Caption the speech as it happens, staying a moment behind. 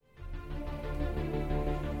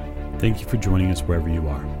Thank you for joining us wherever you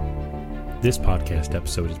are. This podcast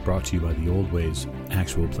episode is brought to you by the Old Ways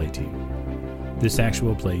Actual Play team. This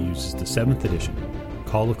actual play uses the 7th edition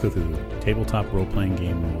Call of Cthulhu tabletop role-playing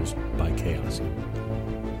game rules by Chaos.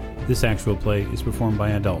 This actual play is performed by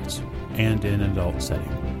adults and in an adult setting.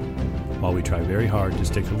 While we try very hard to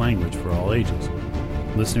stick to language for all ages,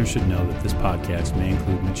 listeners should know that this podcast may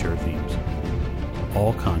include mature themes.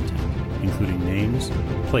 All content, including names,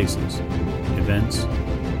 places, events,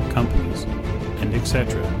 companies, and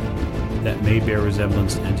etc., that may bear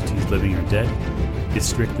resemblance to entities living or dead, is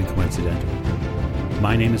strictly coincidental.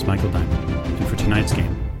 My name is Michael Diamond, and for tonight's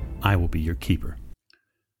game, I will be your keeper.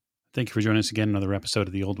 Thank you for joining us again in another episode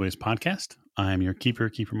of the Old Ways podcast. I am your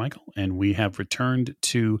keeper Michael, and we have returned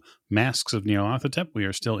to Masks of Nyarlathotep. We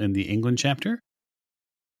are still in the England chapter.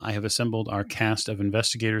 I have assembled our cast of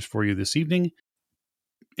investigators for you this evening.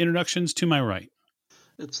 Introductions to my right.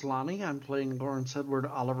 It's Lonnie. I'm playing Lawrence Edward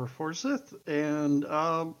Oliver Forsyth, and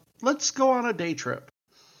let's go on a day trip.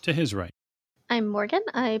 To his right. I'm Morgan.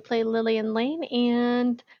 I play Lillian Lane,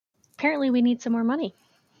 and apparently we need some more money.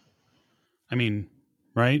 I mean,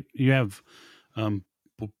 right? You have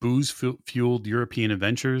booze-fueled European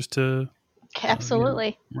adventures to...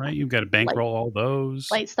 Absolutely. Right? You've got to bankroll all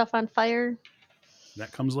those. Light stuff on fire.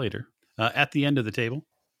 That comes later. At the end of the table.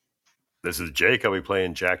 This is Jake. I'll be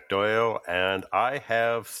playing Jack Doyle, and I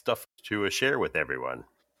have stuff to share with everyone.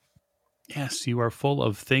 Yes, you are full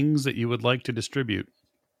of things that you would like to distribute,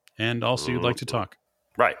 and also you'd like to talk.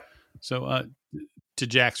 Right. So, to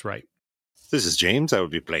Jack's right. This is James. I will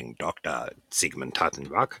be playing Dr. Sigmund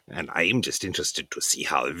and I am just interested to see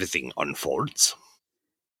how everything unfolds.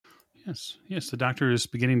 Yes, the doctor is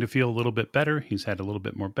beginning to feel a little bit better. He's had a little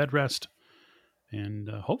bit more bed rest. And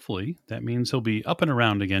hopefully that means he'll be up and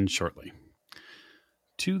around again shortly.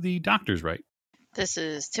 To the doctor's right. This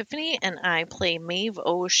is Tiffany, and I play Maeve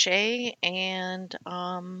O'Shea, and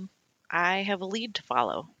I have a lead to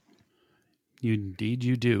follow. Indeed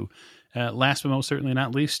you do. Last but most certainly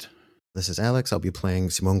not least. This is Alex. I'll be playing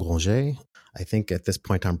Simon Granger. I think at this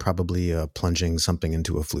point I'm probably plunging something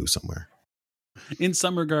into a flue somewhere. In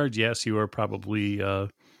some regard, yes, you are probably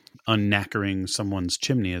unknackering someone's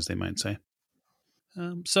chimney, as they might say.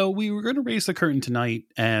 So we were going to raise the curtain tonight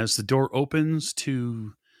as the door opens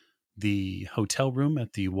to the hotel room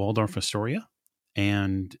at the Waldorf Astoria,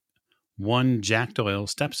 and one Jack Doyle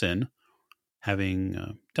steps in,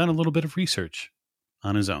 having done a little bit of research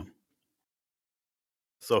on his own.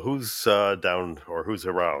 So who's down or who's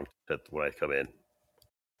around when I come in?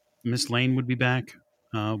 Miss Lane would be back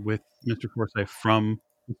with Mr. Forsyth from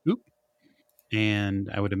the scoop, and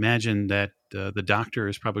I would imagine that the doctor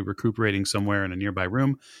is probably recuperating somewhere in a nearby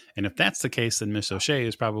room. And if that's the case, then Miss O'Shea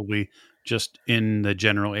is probably just in the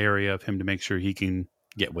general area of him to make sure he can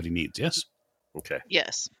get what he needs. Yes? Okay.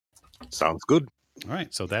 Yes. Sounds good. All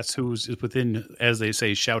right. So that's who's within, as they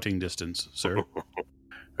say, shouting distance, sir. All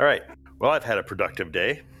right. Well, I've had a productive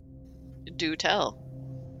day. Do tell.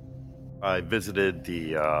 I visited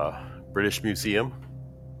the British Museum.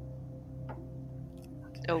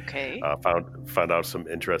 Okay. Found out some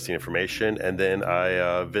interesting information, and then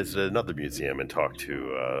I visited another museum and talked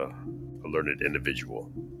to a learned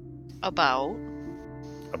individual About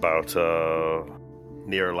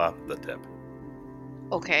Nyarlathotep.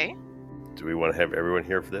 Okay. Do we want to have everyone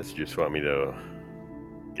here for this? Or do you just want me to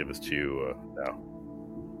give this to you now?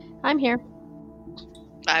 I'm here.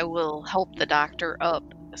 I will help the doctor up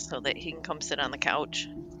so that he can come sit on the couch.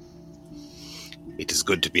 It is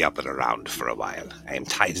good to be up and around for a while. I am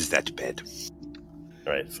tired as that bed.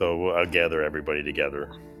 All right, so I'll gather everybody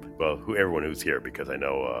together. Well, everyone who's here, because I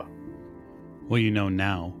know... Well, you know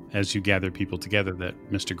now, as you gather people together, that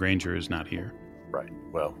Mr. Granger is not here. Right.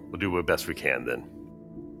 Well, we'll do the best we can then.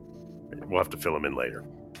 We'll have to fill him in later.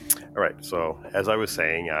 All right, so as I was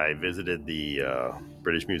saying, I visited the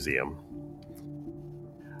British Museum.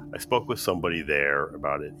 I spoke with somebody there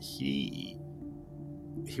about it.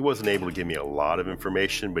 He wasn't able to give me a lot of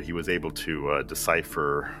information, but he was able to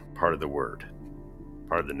decipher part of the word,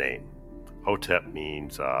 part of the name. Hotep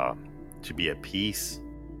means to be at peace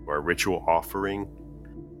or a ritual offering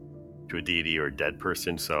to a deity or a dead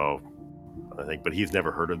person. So I think, but he's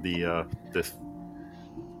never heard of this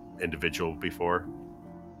individual before.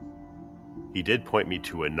 He did point me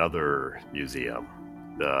to another museum,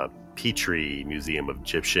 the Petrie Museum of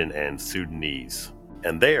Egyptian and Sudanese.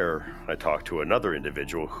 And there, I talked to another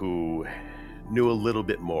individual who knew a little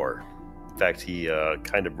bit more. In fact, he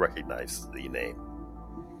kind of recognized the name.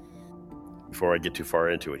 Before I get too far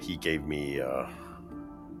into it, he gave me...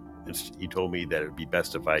 he told me that it would be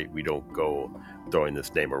best if we don't go throwing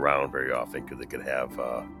this name around very often, because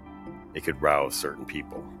it could rouse certain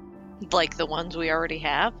people. Like the ones we already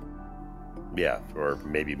have? Yeah, or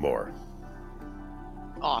maybe more.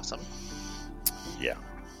 Awesome. Yeah.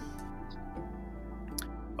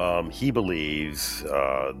 He believes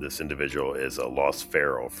this individual is a lost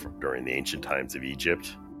pharaoh during the ancient times of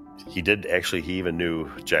Egypt. He even knew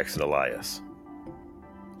Jackson Elias.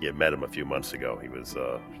 He had met him a few months ago. He was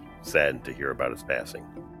saddened to hear about his passing.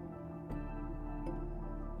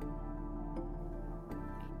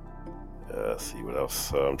 Let's see what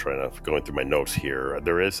else. I'm going through my notes here.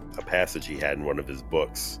 There is a passage he had in one of his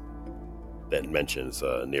books that mentions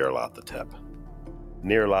Nyarlathotep.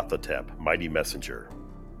 Nyarlathotep, mighty messenger,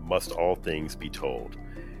 must all things be told,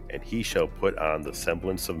 and he shall put on the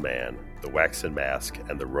semblance of man, the waxen mask,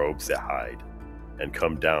 and the robes that hide, and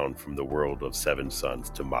come down from the world of seven suns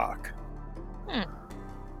to mock.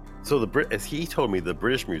 So as he told me, the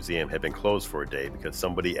British Museum had been closed for a day because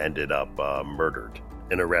somebody ended up murdered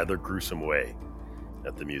in a rather gruesome way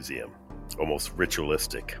at the museum, almost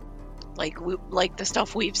ritualistic. Like the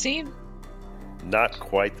stuff we've seen? Not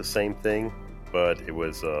quite the same thing, but it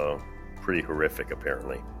was pretty horrific,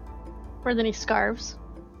 apparently. Were there any scarves?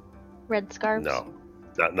 Red scarves? No,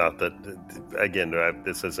 not that. Again,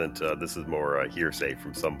 this isn't. This is more hearsay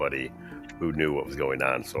from somebody who knew what was going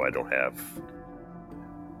on. So I don't have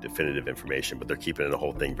definitive information, but they're keeping the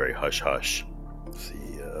whole thing very hush hush. Let's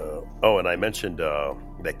see. And I mentioned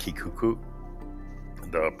that Kikuku,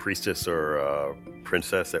 the priestess or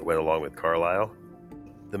princess that went along with Carlisle.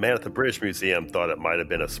 The man at the British Museum thought it might have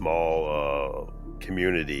been a small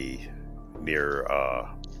community near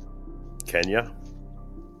Kenya.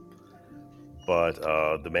 But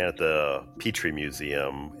the man at the Petrie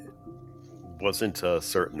Museum wasn't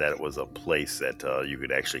certain that it was a place that you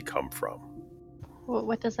could actually come from.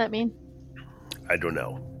 What does that mean? I don't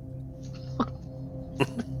know.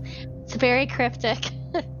 It's very cryptic.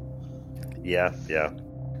 Yeah.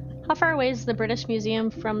 How far away is the British Museum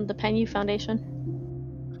from the Penn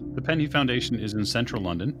Foundation? The Penn Foundation is in central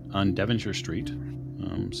London on Devonshire Street.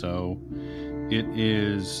 So it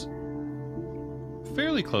is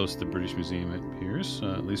fairly close to the British Museum, it appears,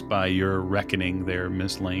 at least by your reckoning there,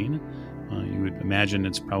 Miss Lane. You would imagine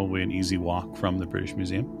it's probably an easy walk from the British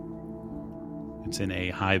Museum. It's in a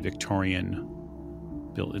high Victorian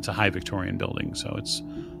It's a high Victorian building, so it's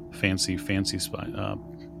fancy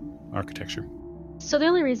architecture. So the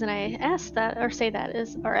only reason I asked that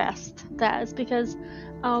is because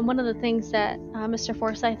one of the things that Mr.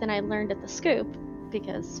 Forsyth and I learned at the Scoop,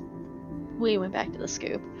 because we went back to the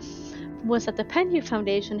Scoop, was that the Penn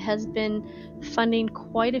Foundation has been funding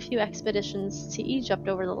quite a few expeditions to Egypt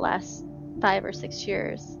over the last 5 or 6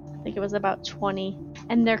 years. I think it was about 20,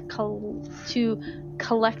 and they're to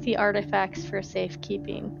collect the artifacts for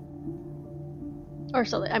safekeeping. Or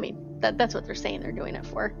so, I mean, that's what they're saying they're doing it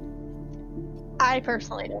for. I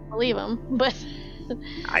personally don't believe them, but...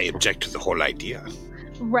 I object to the whole idea.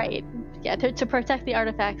 Right. Yeah, to protect the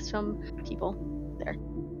artifacts from people there.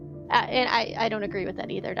 And I don't agree with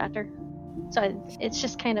that either, Doctor. So it's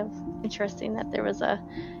just kind of interesting that there was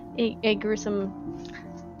a gruesome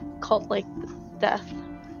cult-like death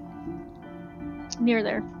near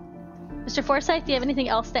there. Mr. Forsyth, do you have anything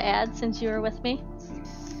else to add since you were with me?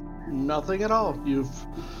 Nothing at all.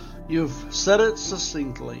 You've said it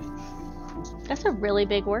succinctly. That's a really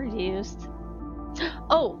big word you used.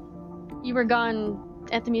 Oh, you were gone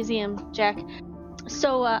at the museum, Jack.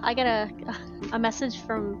 So I got a message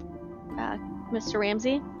from Mr.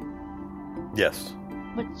 Ramsey. Yes.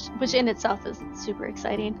 Which in itself is super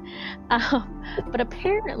exciting. But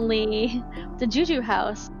apparently the Juju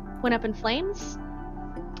house went up in flames,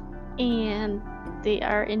 and they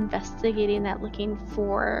are investigating that, looking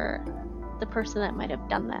for the person that might have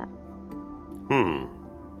done that.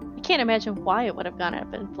 I can't imagine why it would have gone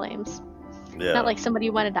up in flames. Yeah. Not like somebody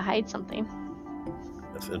wanted to hide something.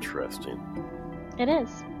 That's interesting. It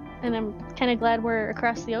is. And I'm kind of glad we're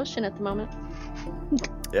across the ocean at the moment.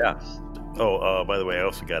 Yeah. Oh, by the way, I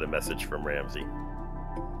also got a message from Ramsey.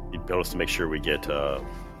 He told us to make sure we get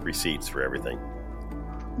receipts for everything.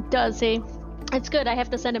 Does he? It's good. I have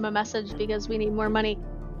to send him a message because we need more money.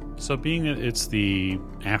 So being that it's the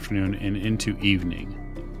afternoon and into evening,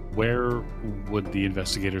 where would the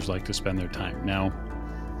investigators like to spend their time? Now,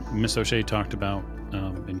 Miss O'Shea talked about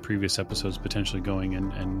in previous episodes potentially going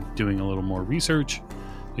and doing a little more research.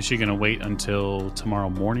 Is she going to wait until tomorrow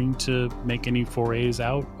morning to make any forays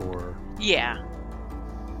out, or? Yeah.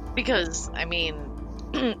 Because, I mean,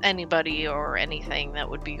 anybody or anything that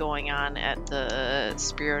would be going on at the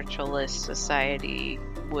Spiritualist Society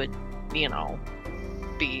would,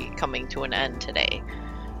 be coming to an end today.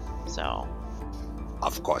 So.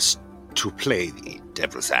 Of course, to play the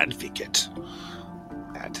devil's advocate,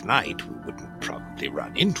 at night, we wouldn't probably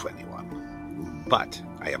run into anyone. But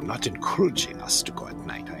I am not encouraging us to go at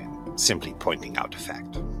night. I am simply pointing out a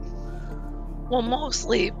fact. Well,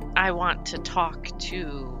 mostly I want to talk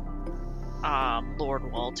to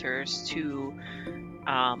Lord Walters to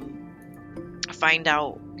find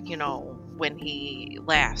out, when he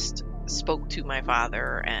last spoke to my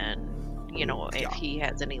father and, if he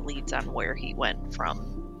has any leads on where he went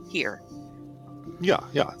from here. Yeah,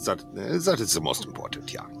 that is the most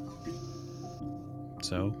important, yeah.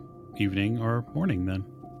 So, evening or morning then?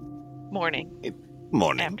 Morning.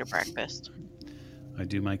 Morning. After breakfast. I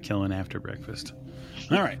do my killing after breakfast.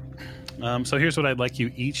 All right. So here's what I'd like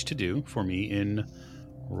you each to do for me in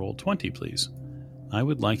roll 20, please. I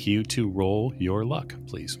would like you to roll your luck,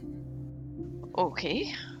 please.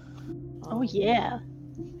 Okay. Oh, yeah.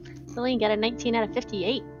 Lillian got a 19 out of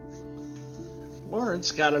 58.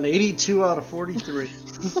 Lawrence got an 82 out of 43.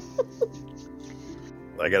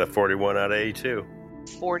 I got a 41 out of 82.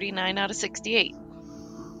 49 out of 68.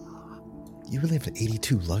 You really have an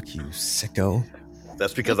 82 luck, you sicko.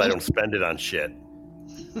 That's because I don't spend it on shit.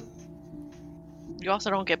 You also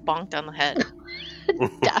don't get bonked on the head.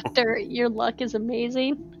 Doctor, your luck is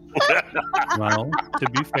amazing. Well, to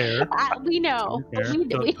be fair, We know.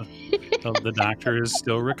 the doctor is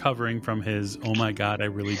still recovering from his "oh my god, I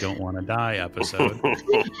really don't want to die" episode.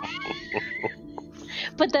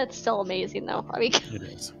 But that's still amazing, though. I mean, It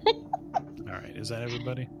is. All right, is that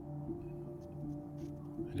everybody?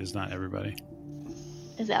 It is not everybody.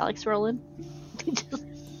 is Alex rolling?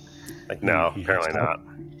 No, He apparently has to. not.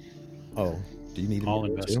 Oh, do you need All to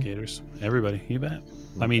do it too? investigators, everybody. You bet.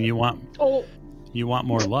 I mean, you want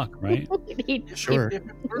more luck, right? Sure.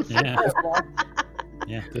 Yeah.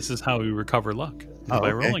 Yeah. This is how we recover luck, is by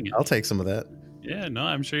okay. rolling it. I'll take some of that. Yeah, no,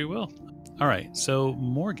 I'm sure you will. All right, so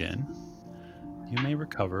Morgan, you may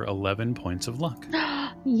recover 11 points of luck.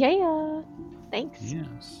 Yeah. Thanks.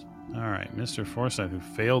 Yes. All right, Mr. Forsyth, who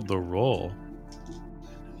failed the roll,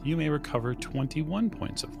 you may recover 21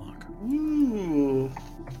 points of luck. Ooh.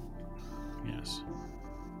 Yes.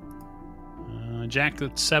 Jack,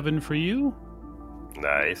 that's 7 for you.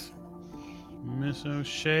 Nice. Miss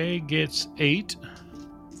O'Shea gets 8.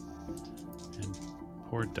 And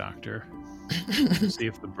poor doctor. Let's see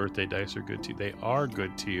if the birthday dice are good to you. They are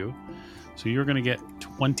good to you. So you're going to get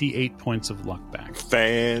 28 points of luck back.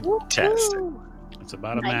 Fantastic. Woo-hoo. It's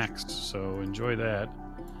about a Nice. max, so enjoy that.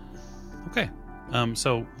 Okay.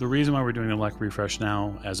 So the reason why we're doing the luck refresh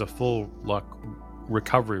now as a full luck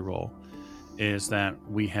recovery roll is that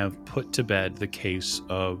we have put to bed the case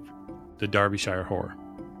of the Derbyshire Horror.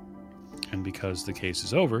 And because the case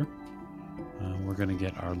is over, we're going to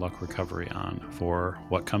get our luck recovery on for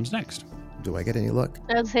what comes next. Do I get any luck?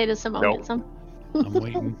 I would say, does Simone Nope. get some? I'm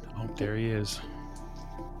waiting. Oh, there he is.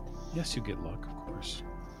 Yes, you get luck, of course.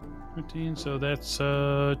 15, so that's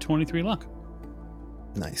 23 luck.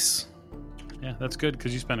 Nice. Yeah, that's good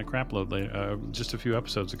because you spent a crap load later, just a few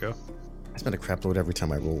episodes ago. I spend a crap load every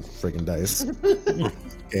time I roll friggin' dice.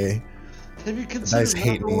 Okay. Have you dice considered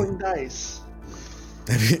hate not me. rolling dice?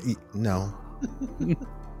 No.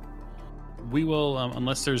 We will,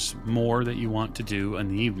 unless there's more that you want to do in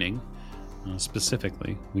the evening,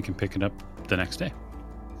 specifically, we can pick it up the next day.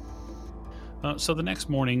 So the next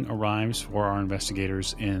morning arrives for our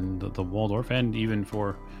investigators in the Waldorf, and even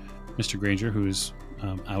for Mr. Granger, who's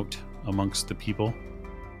out amongst the people,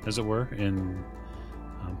 as it were, in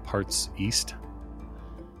parts east.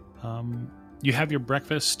 You have your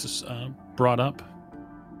breakfast brought up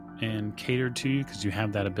and catered to you because you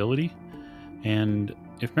have that ability. And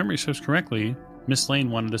if memory serves correctly, Miss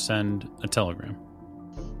Lane wanted to send a telegram.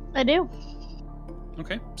 I do.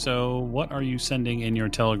 Okay, so what are you sending in your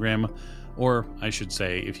telegram? Or I should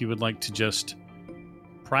say, if you would like to just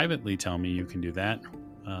privately tell me, you can do that.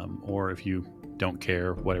 Or if you don't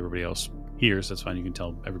care what everybody else hears, that's fine. You can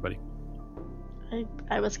tell everybody.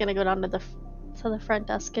 I was going to go down to the front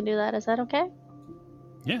desk and do that. Is that okay?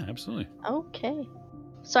 Yeah, absolutely. Okay.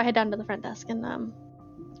 So I head down to the front desk and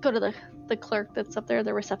go to the clerk that's up there,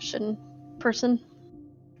 the reception person.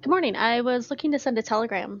 Good morning. I was looking to send a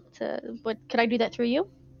telegram to. Could I do that through you?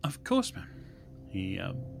 Of course, ma'am.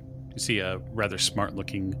 You see a rather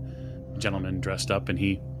smart-looking gentleman dressed up, and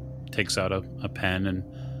he takes out a pen and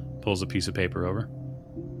pulls a piece of paper over.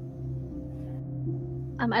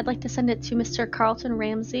 I'd like to send it to Mr. Carlton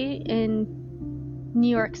Ramsey in New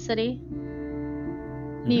York City,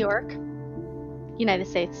 New York, United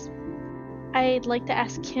States. I'd like to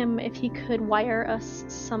ask him if he could wire us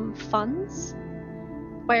some funds.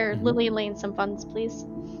 Wire Lily Lane some funds, please.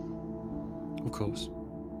 Of course.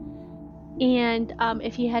 And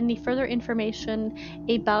if he had any further information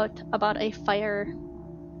about a fire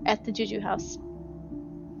at the Juju house.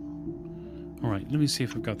 All right, let me see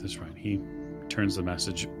if I've got this right. He turns the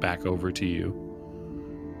message back over to you.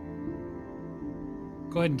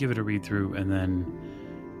 Go ahead and give it a read through, and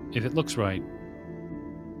then if it looks right,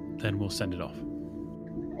 then we'll send it off.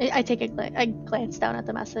 I take I glance down at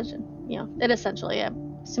the message, and it essentially,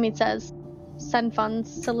 assuming it says, send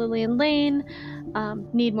funds to Lillian Lane.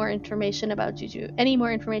 Need more information about Juju. Any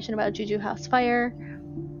more information about Juju House fire?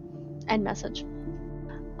 End message.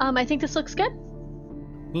 I think this looks good.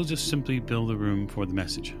 We'll just simply bill the room for the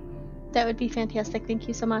message. That would be fantastic. Thank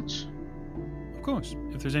you so much. Of course.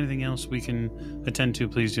 If there's anything else we can attend to,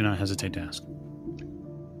 please do not hesitate to ask.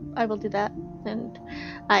 I will do that. And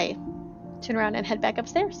I turn around and head back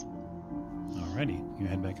upstairs. Alrighty, you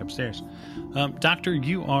head back upstairs. Doctor,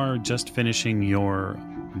 you are just finishing your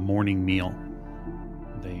morning meal.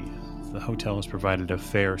 The hotel has provided a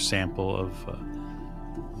fair sample of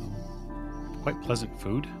quite pleasant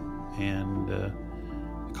food, and the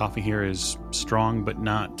coffee here is strong but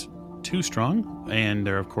not too strong, and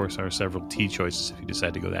there of course are several tea choices if you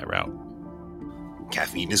decide to go that route.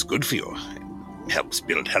 Caffeine is good for you. It helps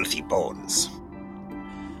build healthy bones.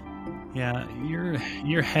 Yeah,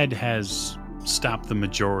 your head has stopped the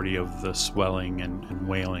majority of the swelling and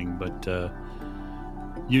wailing, but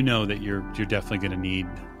you know that you're definitely going to need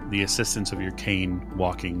the assistance of your cane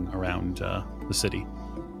walking around the city.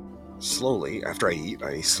 Slowly, after I eat,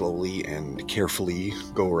 I slowly and carefully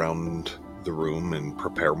go around the room and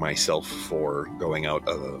prepare myself for going out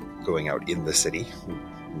in the city.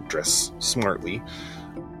 Dress smartly,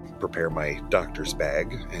 prepare my doctor's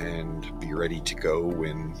bag, and be ready to go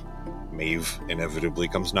when Maeve inevitably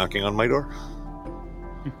comes knocking on my door.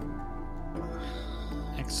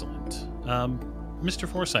 Excellent. Mr.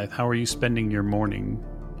 Forsyth, how are you spending your morning?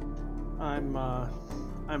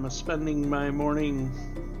 I'm spending my morning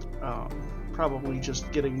probably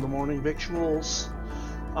just getting the morning victuals,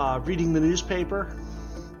 reading the newspaper,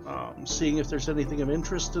 seeing if there's anything of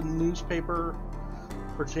interest in the newspaper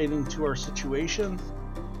pertaining to our situation,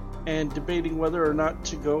 and debating whether or not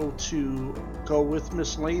to go with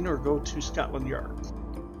Miss Lane or go to Scotland Yard.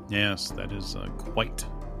 Yes, that is quite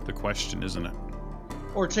the question, isn't it?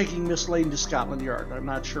 Or taking Miss Lane to Scotland Yard. I'm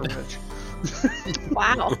not sure which.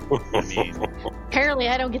 Wow. I mean, Apparently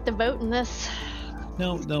I don't get to vote in this.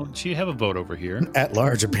 no, you have a vote over here. At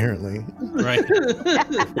large, apparently. Right.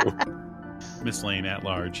 Miss Lane at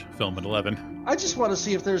large, film at 11. I just want to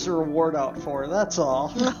see if there's a reward out for her, that's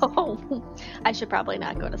all. No. I should probably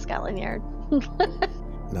not go to Scotland Yard.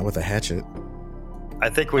 Not with a hatchet. I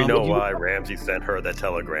think we know why Ramsey sent her that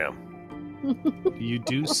telegram. You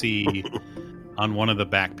do see on one of the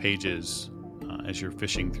back pages, as you're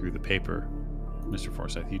fishing through the paper, Mr.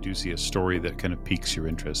 Forsyth, you do see a story that kind of piques your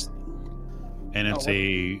interest. And it's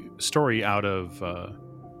a story out of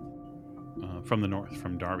from the north,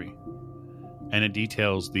 from Derby. And it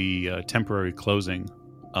details the temporary closing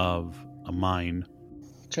of a mine.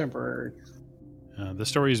 Temporary. The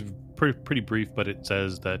story is pretty brief, but it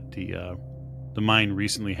says that the mine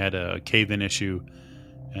recently had a cave-in issue,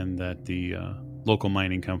 and that the local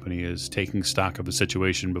mining company is taking stock of the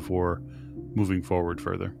situation before moving forward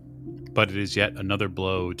further. But it is yet another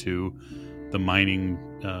blow to the mining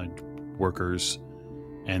workers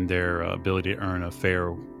and their ability to earn a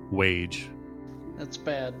fair wage. That's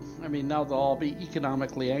bad. I mean, now they'll all be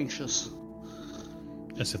economically anxious.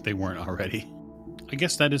 As if they weren't already. I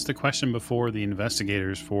guess that is the question before the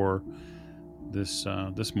investigators for this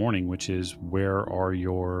morning, which is, where are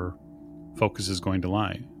your focuses going to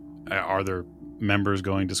lie? Are there members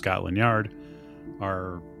going to Scotland Yard?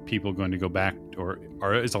 Are people going to go back, or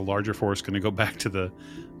is a larger force going to go back to the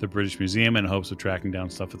British Museum in hopes of tracking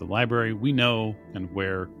down stuff at the library? We know and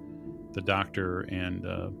where the doctor and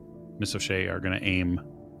Miss O'Shea are going to aim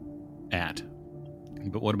at.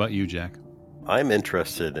 But what about you, Jack? I'm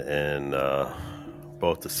interested in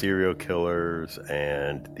both the serial killers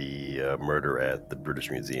and the murder at the British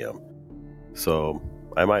Museum. So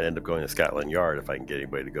I might end up going to Scotland Yard if I can get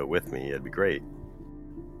anybody to go with me. It'd be great.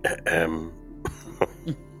 I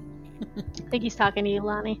think he's talking to you,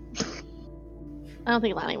 Lonnie. I don't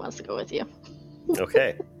think Lonnie wants to go with you.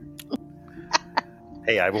 Okay.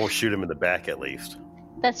 Hey, I won't shoot him in the back at least.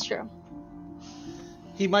 That's true.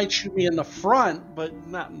 He might shoot me in the front, but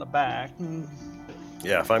not in the back.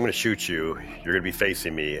 Yeah, if I'm going to shoot you, you're going to be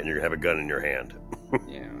facing me and you're going to have a gun in your hand.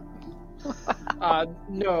 Yeah.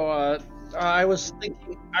 No, I was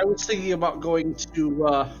thinking about going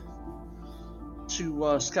to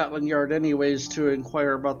Scotland Yard anyways to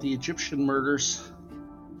inquire about the Egyptian murders.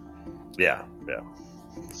 Yeah.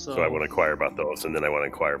 So I want to inquire about those, and then I want to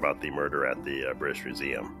inquire about the murder at the British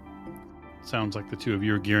Museum. sounds like the two of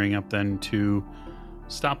you are gearing up then to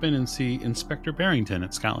stop in and see Inspector Barrington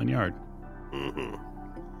at Scotland Yard. Mm-hmm.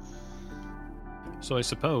 So I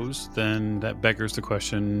suppose then that beggars the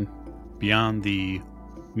question, beyond the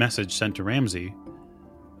message sent to Ramsey,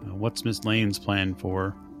 what's Miss Lane's plan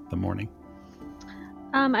for the morning?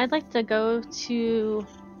 I'd like to go to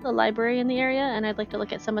the library in the area, and I'd like to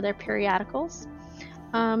look at some of their periodicals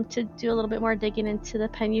to do a little bit more digging into the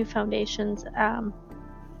Penn Foundation's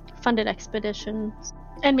funded expeditions,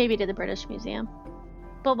 and maybe to the British Museum.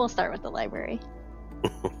 But we'll start with the library.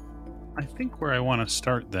 I think where I want to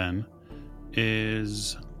start then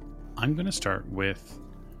is I'm going to start with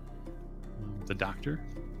the doctor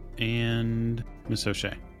and Miss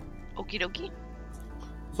O'Shea. Okie dokie.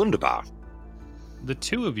 Wunderbar. The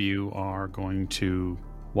two of you are going to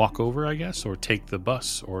walk over, I guess, or take the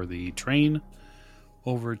bus or the train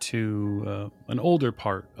over to an older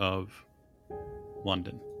part of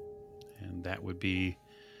London. And that would be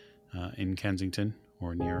in Kensington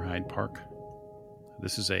or near Hyde Park.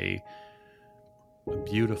 This is a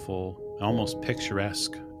beautiful, almost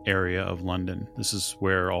picturesque area of London. This is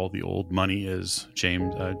where all the old money is,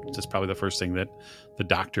 James. That's probably the first thing that the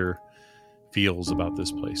doctor feels about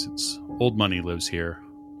this place. It's old money lives here.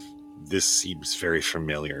 This seems very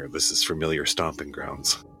familiar. This is familiar stomping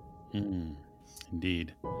grounds.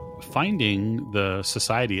 Indeed. Finding the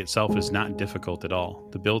society itself is not difficult at all.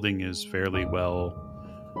 The building is fairly well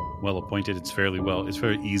appointed. It's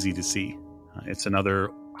very easy to see. It's another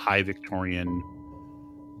high Victorian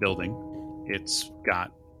building. It's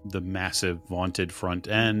got the massive vaunted front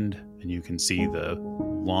end, and you can see the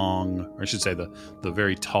long, or I should say the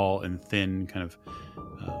very tall and thin kind of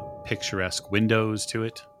picturesque windows to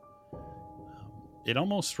it. It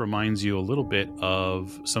almost reminds you a little bit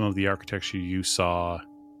of some of the architecture you saw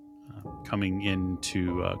coming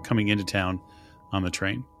into town on the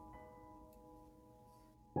train.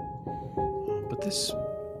 But this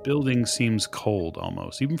building seems cold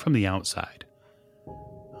almost, even from the outside.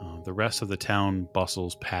 The rest of the town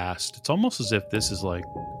bustles past. It's almost as if this is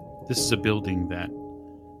a building that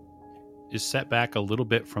is set back a little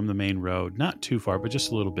bit from the main road. Not too far, but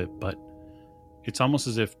just a little bit. But it's almost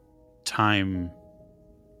as if time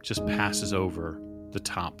just passes over the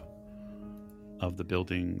top of the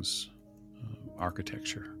building's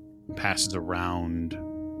architecture. Passes around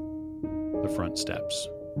the front steps.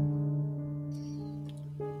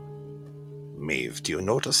 Maeve, do you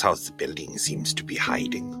notice how the building seems to be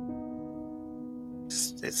hiding?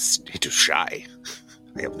 It is shy.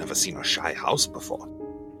 I have never seen a shy house before.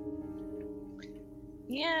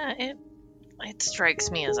 Yeah, it strikes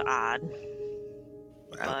me as odd.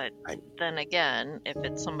 But then again, if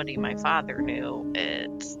it's somebody my father knew,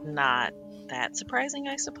 it's not that surprising,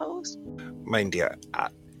 I suppose. My dear,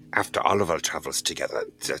 after all of our travels together,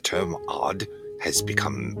 the term odd has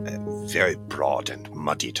become a very broad and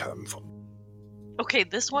muddy term for me. Okay,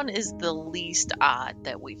 this one is the least odd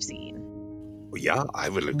that we've seen. Yeah, I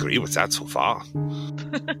will agree with that so far.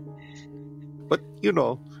 But,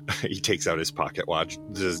 he takes out his pocket watch.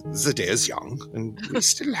 The day is young, and we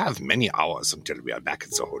still have many hours until we are back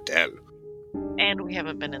at the hotel. And we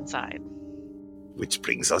haven't been inside. Which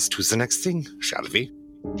brings us to the next thing, shall we?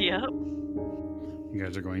 Yep. You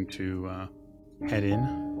guys are going to head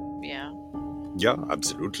in? Yeah. Yeah,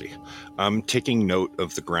 absolutely. I'm taking note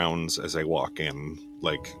of the grounds as I walk in,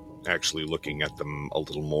 actually looking at them a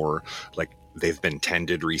little more. They've been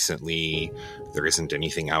tended recently. There isn't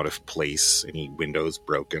anything out of place, any windows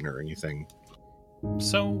broken or anything.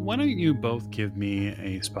 So why don't you both give me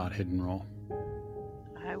a spot hidden roll?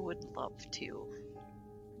 I would love to.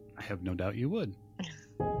 I have no doubt you would.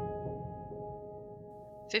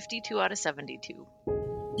 52 out of 72.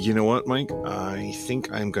 You know what, Mike? I think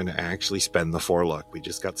I'm going to actually spend the 4 luck. We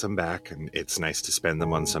just got some back, and it's nice to spend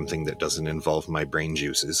them on something that doesn't involve my brain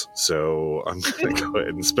juices. So I'm going to go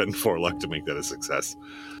ahead and spend 4 luck to make that a success.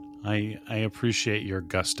 I appreciate your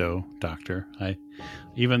gusto, Doctor.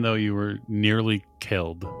 Even though you were nearly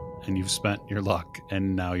killed and you've spent your luck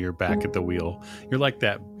and now you're back at the wheel, you're like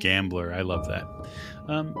that gambler. I love that.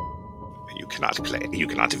 You cannot play. You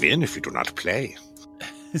cannot win if you do not play.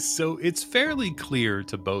 So it's fairly clear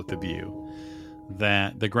to both of you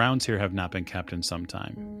that the grounds here have not been kept in some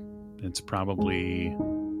time. It's probably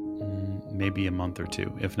maybe a month or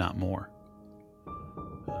two, if not more.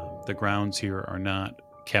 The grounds here are not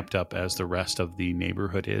kept up as the rest of the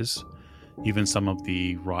neighborhood is. Even some of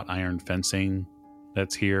the wrought iron fencing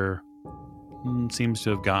that's here seems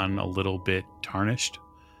to have gotten a little bit tarnished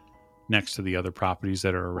next to the other properties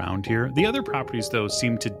that are around here. The other properties, though,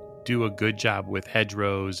 seem to do a good job with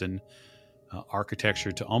hedgerows and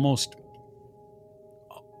architecture to almost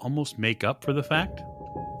almost make up for the fact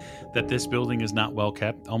that this building is not well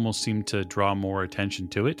kept, almost seem to draw more attention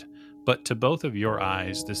to it. But to both of your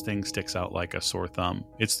eyes, this thing sticks out like a sore thumb.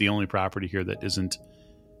 It's the only property here that isn't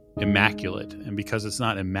immaculate. And because it's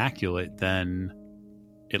not immaculate, then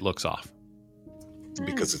it looks off.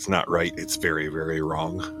 Because it's not right, it's very, very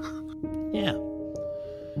wrong. Yeah.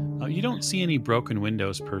 You don't see any broken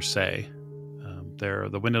windows per se.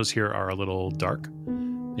 The windows here are a little dark.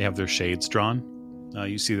 They have their shades drawn.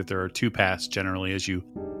 You see that there are two paths generally as you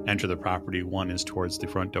enter the property. One is towards the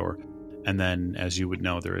front door. And then, as you would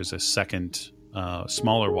know, there is a second,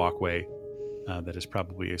 smaller walkway that is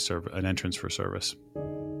probably an entrance for service.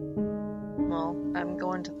 Well, I'm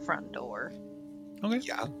going to the front door. Okay.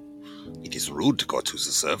 Yeah. It is rude to go to the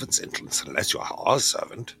servant's entrance unless you are our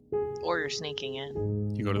servant. Or you're sneaking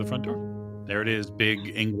in. You go to the front door. There it is,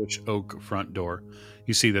 big English oak front door.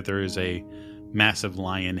 You see that there is a massive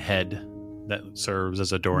lion head that serves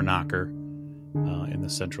as a door knocker in the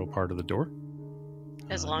central part of the door.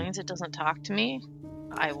 As long as it doesn't talk to me,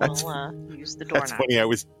 I will use the door That's knocker. funny. I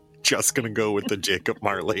was just going to go with the Jacob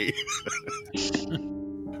Marley.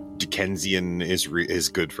 Dickensian is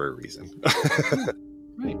good for a reason.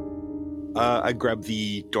 Right. I grab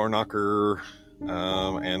the door knocker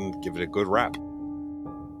and give it a good rap.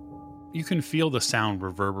 You can feel the sound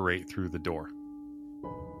reverberate through the door.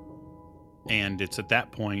 And it's at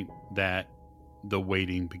that point that the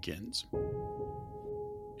waiting begins.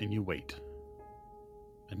 And you wait.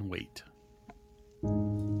 And wait.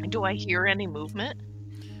 Do I hear any movement?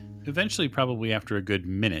 Eventually, probably after a good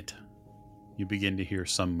minute, you begin to hear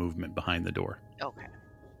some movement behind the door. Okay.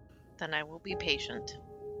 Then I will be patient.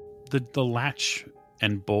 The latch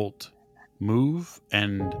and bolt move,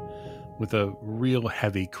 and with a real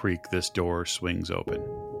heavy creak, this door swings open.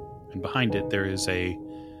 And behind it, there is a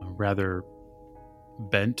rather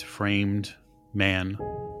bent-framed man,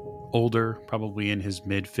 older, probably in his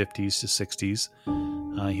mid-50s to 60s.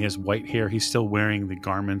 He has white hair. He's still wearing the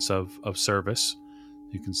garments of service.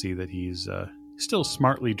 You can see that he's still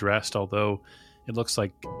smartly dressed, although it looks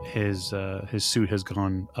like his suit has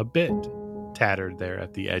gone a bit tattered there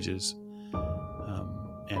at the edges.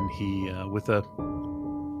 And he, with a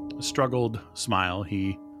struggled smile,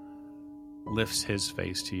 he lifts his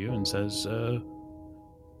face to you and says,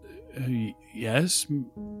 yes,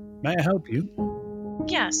 may I help you?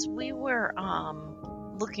 Yes, we were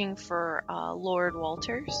looking for Lord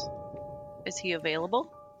Walters. Is he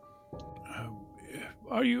available?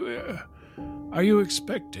 Are you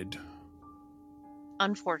expected?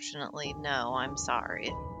 Unfortunately, no. I'm sorry.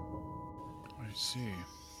 I see.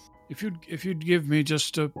 If you'd give me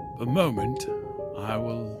just a moment, I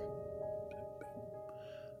will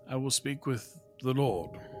speak with the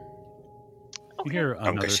Lord. Okay. You hear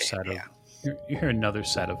another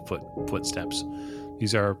set of footsteps.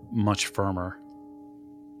 These are much firmer.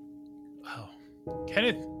 Oh,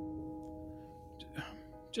 Kenneth,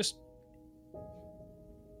 just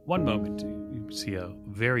one moment. You see a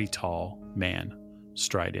very tall man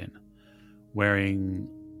stride in, wearing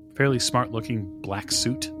a fairly smart-looking black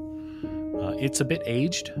suit. It's a bit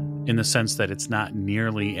aged in the sense that it's not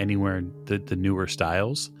nearly anywhere the newer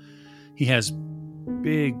styles. He has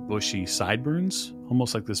big, bushy sideburns,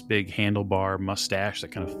 almost like this big handlebar mustache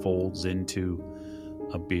that kind of folds into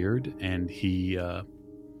a beard, and he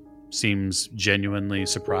seems genuinely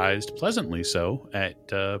surprised, pleasantly so,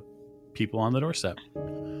 at people on the doorstep.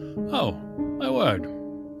 Oh, my word.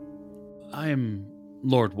 I am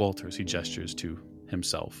Lord Walters, he gestures to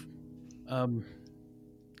himself.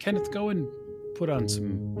 Kenneth, go and put on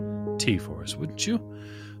some tea for us, wouldn't you?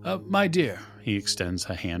 My dear, he extends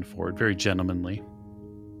a hand forward, very gentlemanly.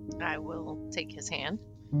 I will take his hand.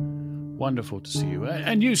 Wonderful to see you.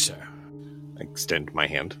 And you, sir? I extend my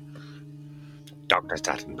hand. Dr.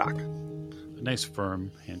 Stattenbach. A nice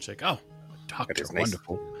firm handshake. Oh, doctor, That is nice.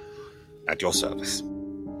 Wonderful. At your service.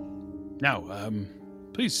 Now,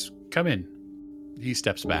 please come in. He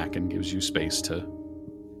steps back and gives you space to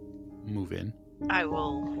move in. I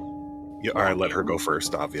will. Yeah, I let her go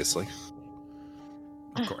first, obviously.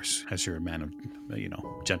 Of course, as you're a man of,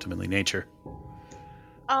 gentlemanly nature.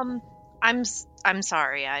 I'm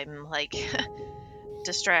sorry. I'm like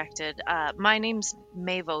distracted. My name's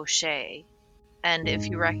Maeve O'Shea, and if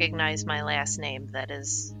you recognize my last name, that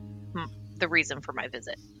is the reason for my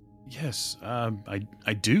visit. Yes,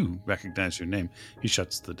 I do recognize your name. He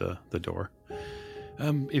shuts the door.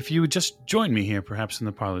 If you would just join me here, perhaps in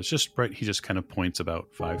the parlor. It's just right. He just kind of points about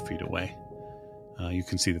 5 feet away. You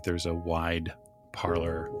can see that there's a wide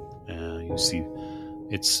parlor. You see,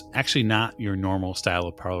 it's actually not your normal style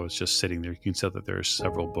of parlor. It's just sitting there. You can see that there's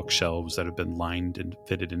several bookshelves that have been lined and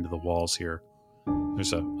fitted into the walls here.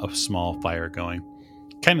 There's a small fire going.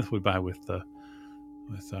 Kenneth will be by with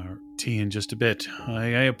our tea in just a bit. I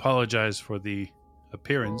apologize for the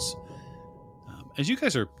appearance. As you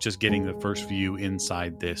guys are just getting the first view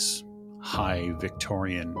inside this high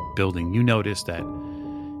Victorian building, you notice that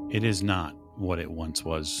it is not what it once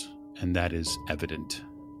was, and that is evident.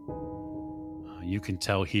 You can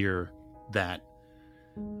tell here that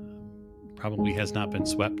probably has not been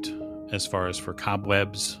swept as far as for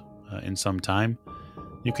cobwebs in some time.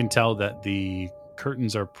 You can tell that the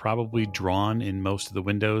curtains are probably drawn in most of the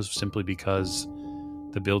windows simply because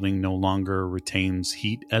the building no longer retains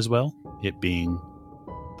heat as well. It being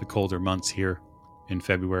the colder months here in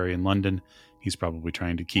February in London, he's probably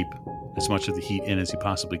trying to keep as much of the heat in as he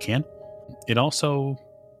possibly can.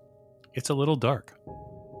 It's a little dark.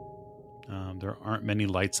 There aren't many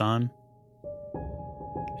lights on,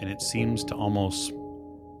 and it seems to almost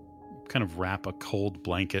kind of wrap a cold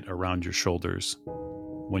blanket around your shoulders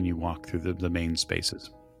when you walk through the main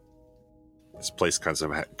spaces. This place kind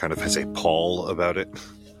of has a pall about it.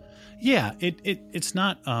 Yeah, it's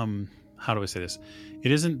not, how do I say this?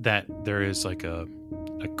 It isn't that there is like a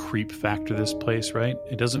creep factor to this place, right?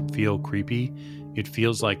 It doesn't feel creepy. It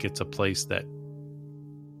feels like it's a place that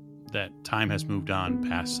time has moved on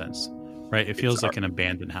past since, right? It feels like an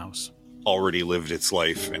abandoned house. Already lived its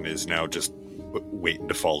life and is now just waiting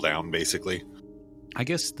to fall down, basically. I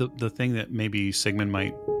guess the thing that maybe Sigmund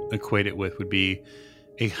might equate it with would be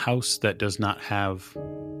a house that does not have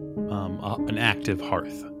an active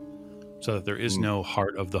hearth, so that there is no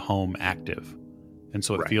heart of the home active. And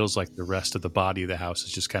so it feels like the rest of the body of the house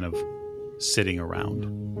is just kind of sitting around.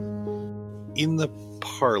 In the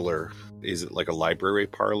parlor, is it like a library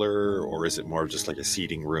parlor, or is it more just like a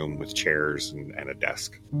seating room with chairs and a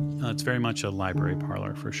desk? It's very much a library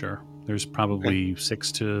parlor for sure. There's probably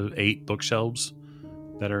 6 to 8 bookshelves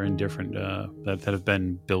that are in different, that have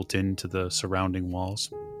been built into the surrounding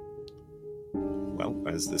walls. Well,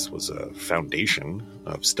 as this was a foundation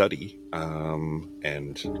of study,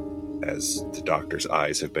 and as the doctor's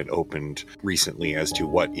eyes have been opened recently as to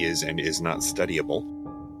what is and is not studyable,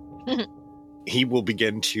 he will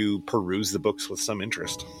begin to peruse the books with some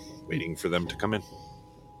interest, waiting for them to come in.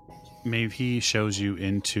 Maeve, he shows you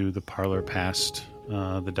into the parlor past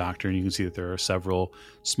the doctor, and you can see that there are several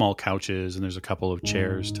small couches, and there's a couple of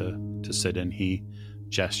chairs to sit in. He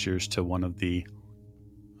gestures to one of the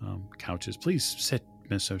couches. Please sit,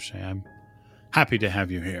 Miss O'Shea. I'm happy to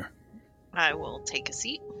have you here. I will take a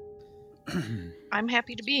seat. I'm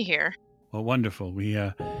happy to be here. Well, wonderful.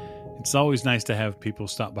 It's always nice to have people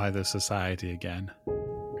stop by the society again.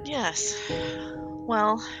 Yes.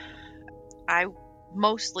 Well, I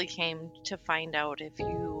mostly came to find out if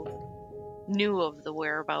you knew of the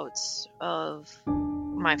whereabouts of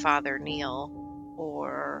my father, Neil,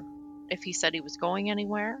 or if he said he was going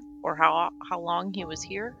anywhere, or how long he was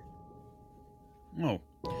here. Oh,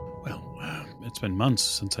 well, it's been months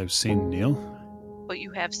since I've seen Neil. But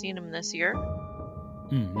you have seen him this year?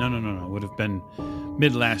 No. It would have been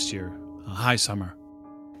mid-last year, a high summer.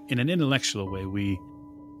 In an intellectual way, we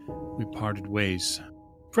parted ways.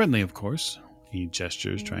 Friendly, of course. He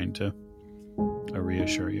gestures, trying to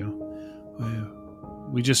reassure you.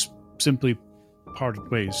 We just simply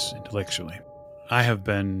parted ways intellectually. I have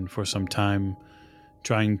been, for some time,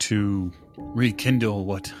 trying to rekindle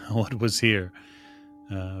what was here.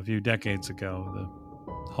 A few decades ago,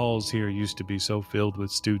 the halls here used to be so filled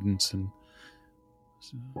with students and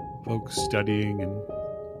folks studying,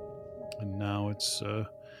 and now it's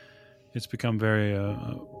become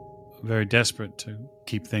very desperate to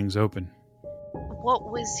keep things open.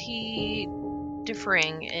 What was he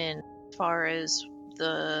differing in as far as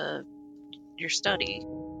your study,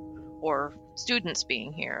 or students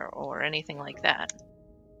being here, or anything like that?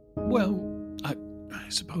 Well, I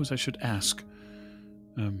suppose I should ask,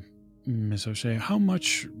 Miss O'Shea, how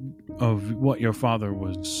much of what your father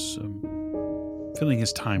was filling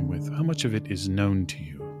his time with, how much of it is known to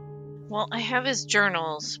you? Well, I have his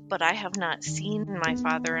journals, but I have not seen my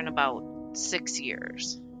father in about 6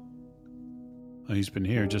 years. He's been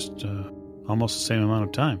here just almost the same amount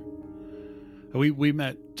of time. We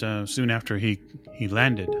met soon after he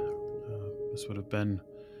landed. This would have been,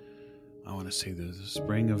 I want to say, the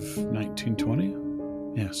spring of 1920.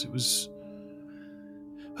 Yes, it was.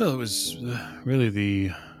 Well, it was really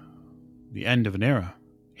the end of an era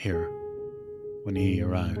here when he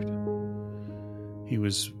arrived. He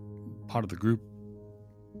was part of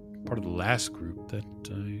the last group that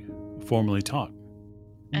I formerly taught.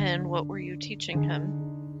 And what were you teaching him?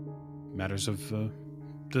 Matters of the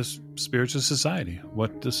Spiritualist Society,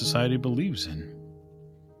 what the society believes in,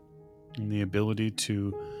 and the ability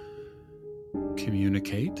to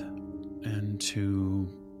communicate and to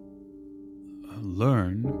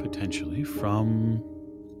learn, potentially, from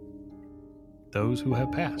those who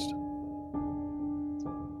have passed.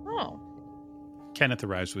 Oh. Kenneth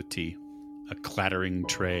arrives with tea, a clattering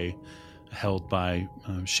tray held by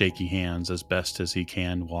shaky hands as best as he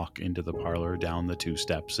can walk into the parlor, down the 2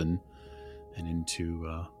 steps and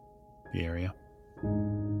into the area.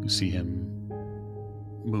 You see him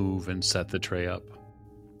move and set the tray up.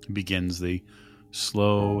 He begins the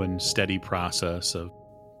slow and steady process of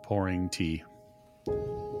pouring tea.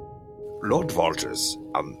 Lord Walters,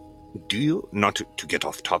 do you, not to get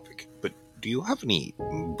off topic, but do you have any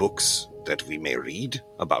books that we may read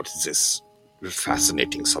about this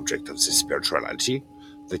fascinating subject of the spirituality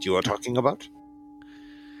that you are talking about?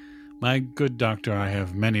 My good doctor, I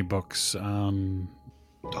have many books. Wunderbar.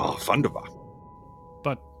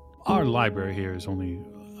 But our library here is only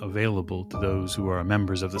available to those who are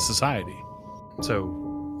members of the society. So,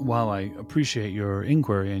 while I appreciate your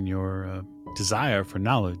inquiry and your desire for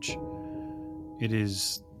knowledge, it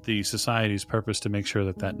is the society's purpose to make sure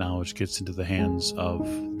that that knowledge gets into the hands of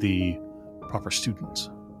the proper students.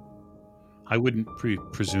 I wouldn't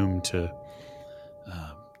presume to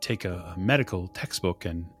take a medical textbook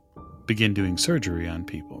and begin doing surgery on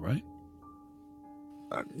people, right?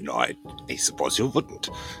 No, I suppose you wouldn't.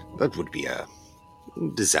 That would be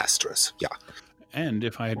disastrous, yeah. And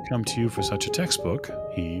if I had come to you for such a textbook,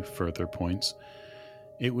 he further points,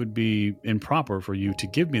 it would be improper for you to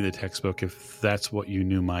give me the textbook if that's what you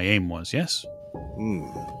knew my aim was, yes?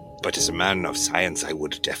 But as a man of science, I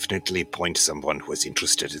would definitely point someone who is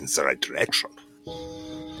interested in the right direction.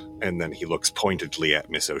 And then he looks pointedly at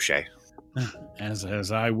Miss O'Shea.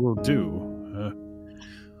 As I will do.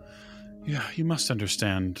 Yeah, you must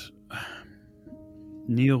understand.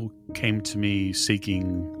 Neil came to me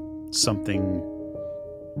seeking something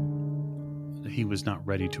he was not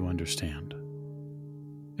ready to understand.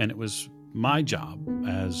 And it was my job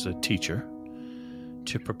as a teacher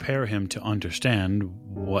to prepare him to understand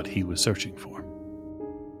what he was searching for.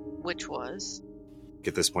 Which was?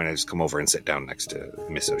 At this point, I just come over and sit down next to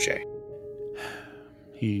Miss O'Shea.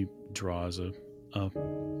 He draws a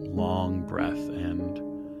long breath and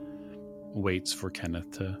waits for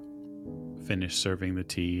Kenneth to finish serving the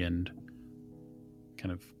tea and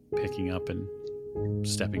kind of picking up and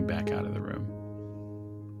stepping back out of the room.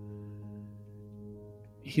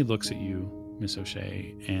 He looks at you, Miss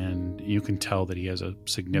O'Shea, and you can tell that he has a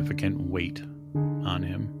significant weight on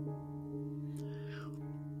him.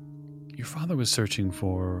 Your father was searching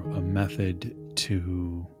for a method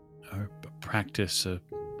to practice a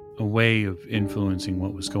way of influencing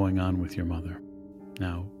what was going on with your mother.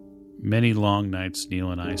 Now, many long nights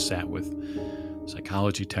Neil and I sat with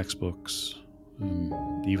psychology textbooks,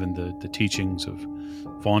 even the teachings of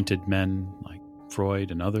vaunted men like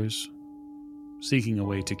Freud and others, seeking a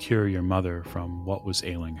way to cure your mother from what was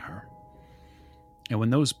ailing her. And when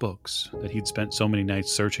those books that he'd spent so many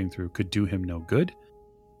nights searching through could do him no good,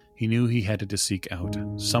 he knew he had to seek out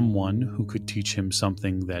someone who could teach him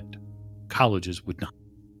something that colleges would not.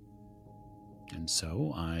 And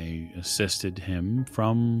so I assisted him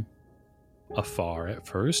from afar at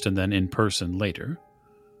first, and then in person later,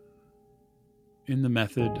 in the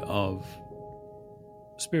method of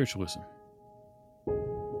spiritualism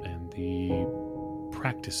and the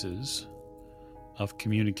practices of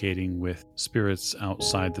communicating with spirits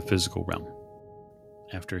outside the physical realm.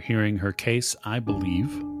 After hearing her case, I believe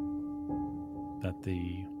that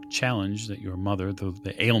the challenge that your mother,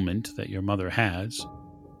 the ailment that your mother has,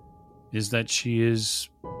 is that she is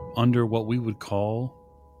under what we would call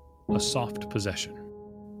a soft possession.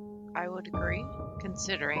 I would agree,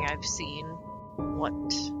 considering I've seen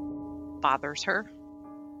what bothers her.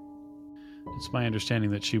 It's my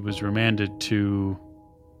understanding that she was remanded to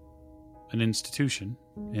an institution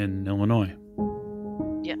in Illinois.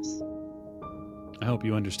 Yes. I hope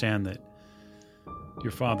you understand that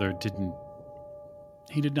your father did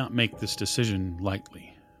not make this decision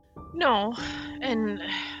lightly. No, and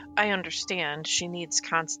I understand she needs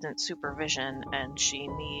constant supervision and she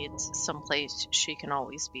needs someplace she can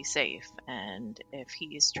always be safe. And if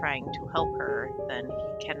he's trying to help her, then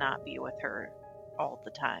he cannot be with her all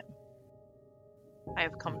the time. I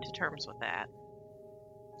have come to terms with that.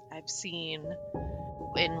 I've seen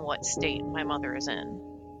in what state my mother is in.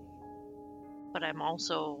 But I'm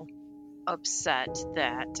also upset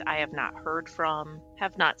that I have not heard from,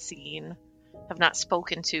 have not seen, have not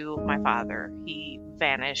spoken to my father. He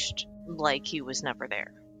vanished like he was never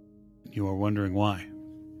there. You are wondering why?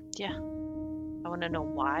 Yeah. I want to know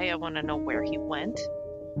why. I want to know where he went.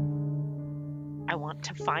 I want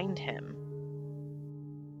to find him.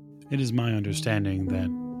 It is my understanding that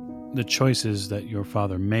the choices that your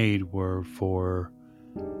father made were for,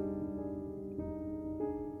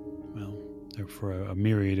 well, they're for a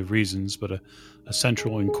myriad of reasons, but a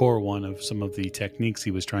central and core one of some of the techniques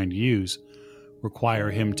he was trying to use require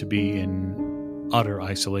him to be in utter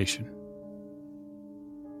isolation.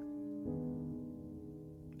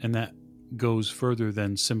 And that goes further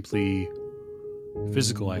than simply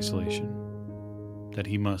physical isolation, that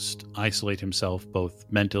he must isolate himself both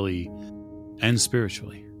mentally and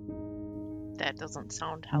spiritually. That doesn't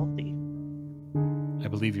sound healthy. I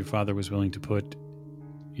believe your father was willing to put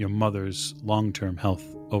your mother's long-term health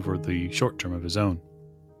over the short-term of his own.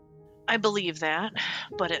 I believe that,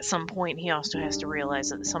 but at some point he also has to realize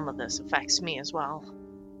that some of this affects me as well.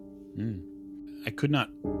 I could not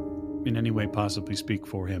in any way possibly speak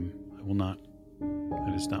for him. I will not.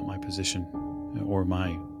 That is not my position or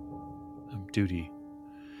my duty.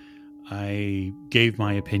 I gave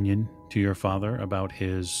my opinion to your father about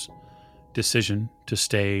his decision to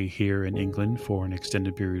stay here in England for an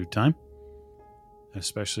extended period of time,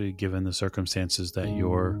 especially given the circumstances that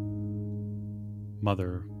your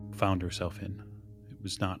mother found herself in. It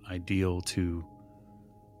was not ideal to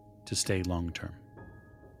stay long term.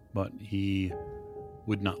 But he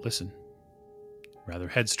would not listen. Rather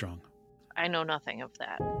headstrong. I know nothing of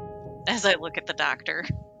that. As I look at the doctor.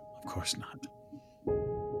 Of course not.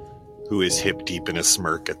 Who is hip deep in a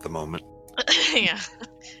smirk at the moment. Yeah.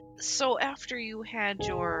 So after you had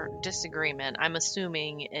your disagreement, I'm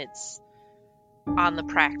assuming it's on the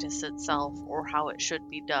practice itself or how it should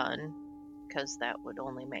be done, because that would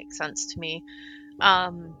only make sense to me.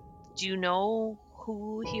 Do you know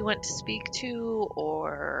who he went to speak to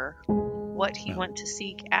or what he went to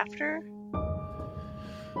seek after?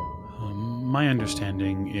 My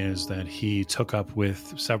understanding is that he took up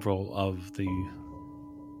with several of the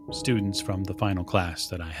students from the final class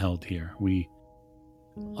that I held here. We,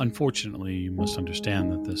 unfortunately, you must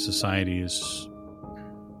understand that the society is...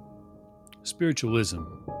 Spiritualism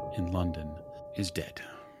in London is dead.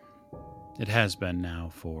 It has been now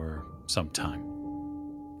for some time.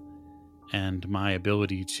 And my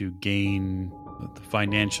ability to gain the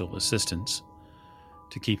financial assistance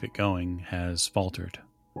to keep it going has faltered,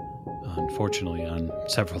 unfortunately, on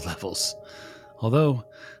several levels. Although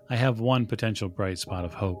I have one potential bright spot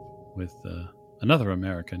of hope with another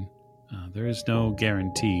American, there is no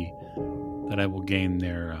guarantee that I will gain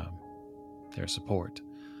their support.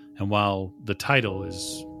 And while the title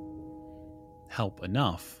is help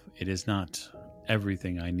enough, it is not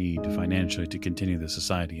everything I need financially to continue the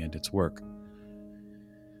society and its work.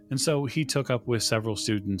 And so he took up with several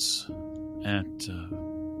students at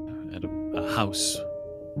a house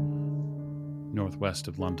northwest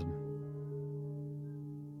of London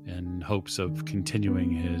in hopes of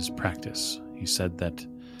continuing his practice. He said that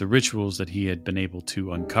the rituals that he had been able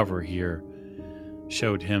to uncover here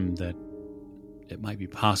showed him that it might be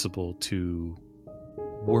possible to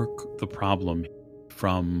work the problem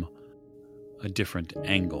from a different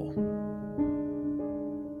angle.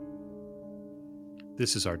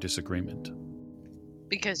 This is our disagreement.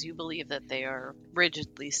 Because you believe that they are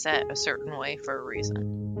rigidly set a certain way for a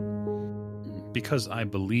reason. Because I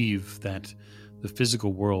believe that the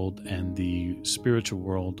physical world and the spiritual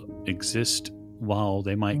world exist. While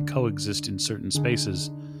they might coexist in certain spaces,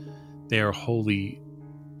 they are wholly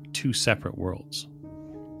two separate worlds.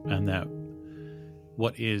 And that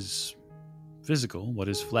what is physical, what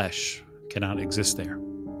is flesh, cannot exist there.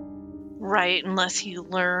 Right, unless he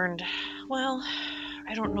learned... Well,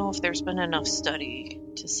 I don't know if there's been enough study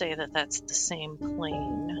to say that that's the same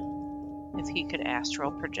plane, if he could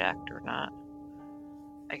astral project or not.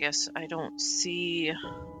 I guess I don't see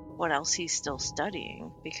what else he's still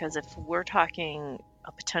studying, because if we're talking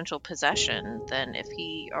a potential possession, then if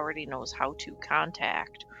he already knows how to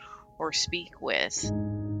contact or speak with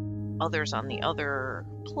others on the other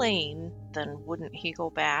plane, then wouldn't he go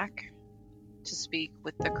back to speak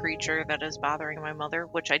with the creature that is bothering my mother,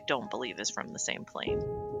 which I don't believe is from the same plane.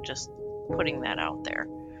 Just putting that out there.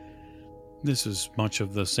 This is much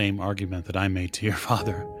of the same argument that I made to your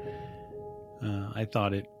father. I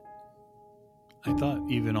thought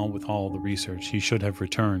even with all the research, he should have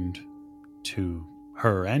returned to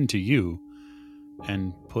her and to you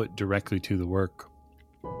and put directly to the work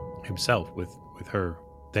himself with her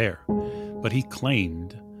there. But he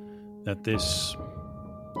claimed that this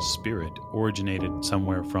spirit originated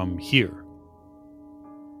somewhere from here,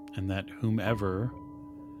 and that whomever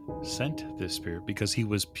sent this spirit, because he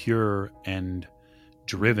was pure and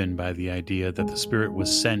driven by the idea that the spirit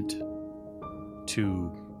was sent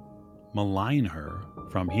to malign her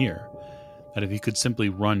from here, that if he could simply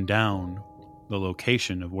run down the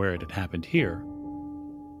location of where it had happened here,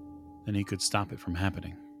 then he could stop it from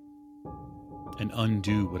happening and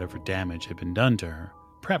undo whatever damage had been done to her.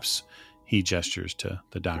 Perhaps he gestures to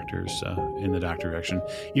the doctors in the doctor direction,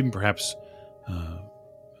 even perhaps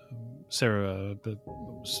the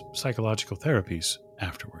psychological therapies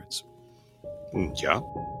afterwards. Yeah.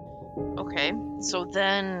 Okay, so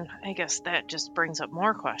then I guess that just brings up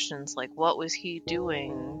more questions, like what was he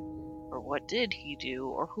doing, or what did he do,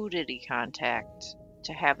 or who did he contact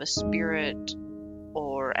to have a spirit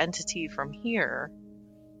or entity from here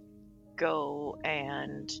go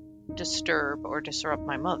and disturb or disrupt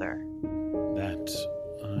my mother? That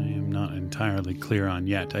I am not entirely clear on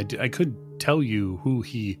yet. I could tell you who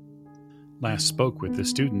he last spoke with, the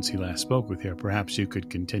students he last spoke with here. Perhaps you could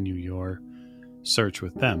continue your search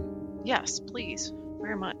with them. Yes, please.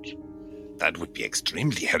 Very much. That would be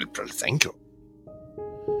extremely helpful, thank you.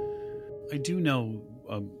 I do know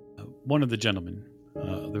one of the gentlemen.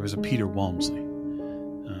 There was a Peter Walmsley.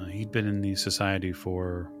 He'd been in the society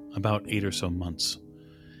for about 8 or so months.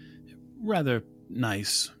 Rather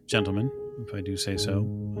nice gentleman, if I do say so.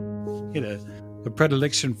 He had a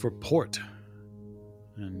predilection for port,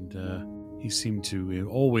 and he seemed to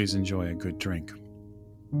always enjoy a good drink.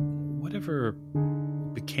 Whatever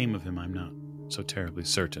became of him, I'm not so terribly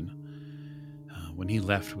certain. When he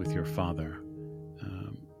left with your father,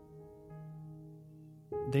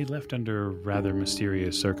 they left under rather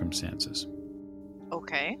mysterious circumstances.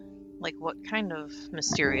 Okay. Like what kind of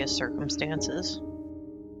mysterious circumstances?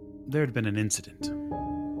 There had been an incident.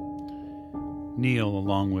 Neil,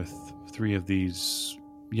 along with 3 of these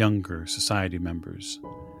younger society members,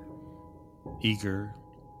 eager,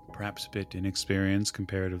 perhaps a bit inexperienced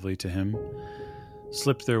comparatively to him,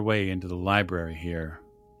 slipped their way into the library here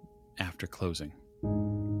after closing.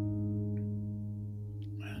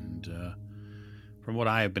 And from what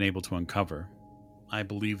I have been able to uncover, I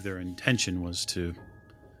believe their intention was to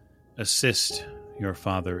assist your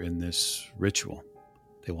father in this ritual.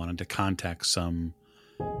 They wanted to contact some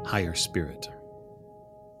higher spirit.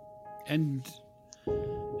 And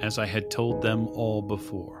as I had told them all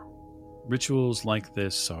before, rituals like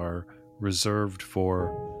this are reserved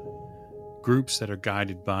for groups that are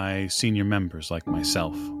guided by senior members like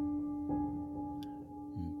myself.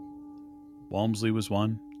 Walmsley was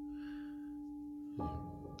one.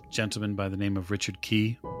 A gentleman by the name of Richard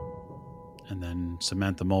Key, and then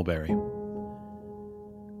Samantha Mulberry.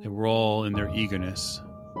 They were all, in their eagerness,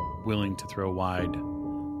 willing to throw wide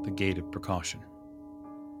the gate of precaution.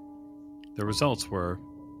 The results were,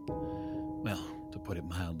 well, to put it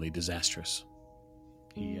mildly, disastrous.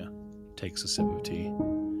 He takes a sip of tea.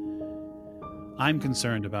 I'm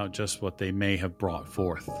concerned about just what they may have brought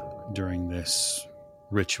forth during this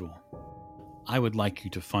ritual. I would like you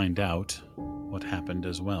to find out what happened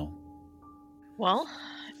as well. Well,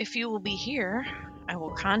 if you will be here, I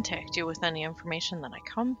will contact you with any information that I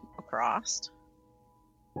come across.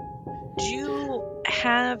 Do you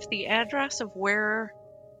have the address of where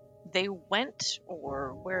they went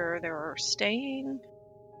or where they're staying?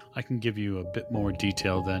 I can give you a bit more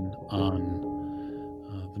detail then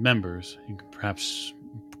on the members. You can perhaps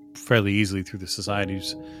fairly easily through the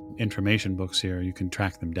Society's information books here, you can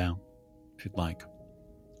track them down if you'd like.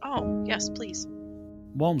 Oh, yes, please.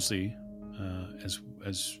 Walmsley,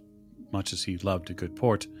 as much as he loved a good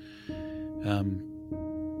port,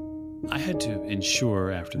 I had to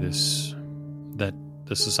ensure after this that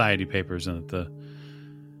the Society papers and that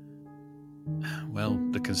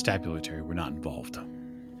the constabulary were not involved.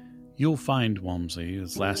 You'll find Walmsley,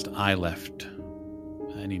 as last I left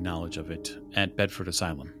any knowledge of it, at Bedford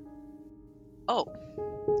Asylum. Oh,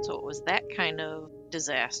 so it was that kind of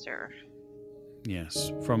disaster.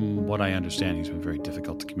 Yes, from what I understand, he's been very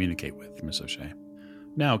difficult to communicate with, Miss O'Shea.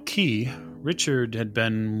 Now, Key, Richard had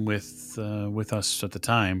been with us at the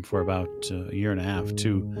time for about a year and a half,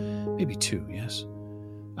 maybe 2, yes.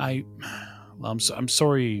 I'm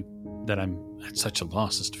sorry that I'm at such a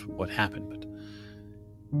loss as to what happened, but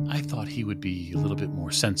I thought he would be a little bit more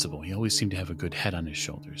sensible. He always seemed to have a good head on his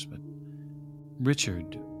shoulders, but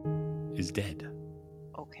Richard is dead.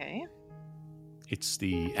 Okay. It's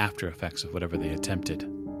the after effects of whatever they attempted.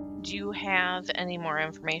 Do you have any more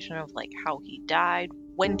information of how he died?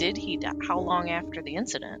 When did he die? How long after the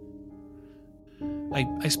incident?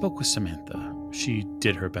 I spoke with Samantha. She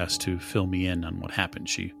did her best to fill me in on what happened.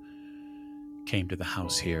 She came to the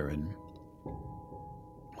house here and,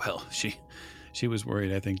 she was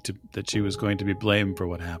worried, I think, that she was going to be blamed for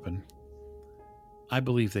what happened. I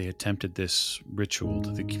believe they attempted this ritual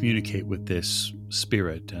to communicate with this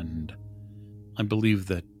spirit, and I believe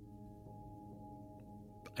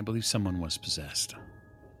someone was possessed.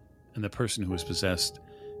 and the person who was possessed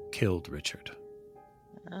killed Richard.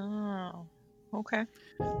 Oh, okay.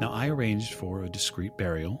 Now, I arranged for a discreet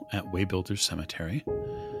burial at Waybuilders Cemetery.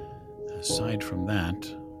 Aside from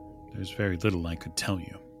that, there's very little I could tell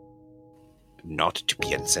you. Not to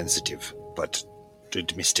be insensitive, but did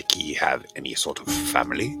Mr. Key have any sort of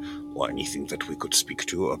family or anything that we could speak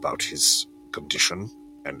to about his condition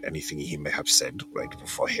and anything he may have said right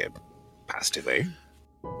before he passed away?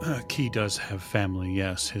 Key does have family,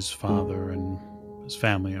 yes. His father and his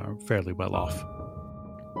family are fairly well off.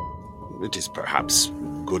 It is perhaps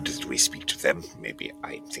good that we speak to them, maybe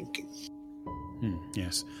I'm thinking.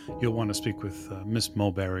 Yes. You'll want to speak with Miss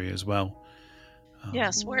Mulberry as well.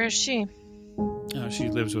 Yes, where is she? She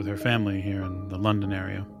lives with her family here in the London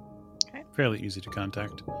area. Okay. Fairly easy to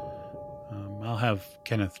contact. I'll have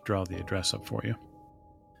Kenneth draw the address up for you.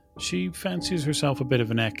 She fancies herself a bit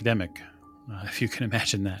of an academic, if you can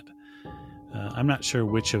imagine that. I'm not sure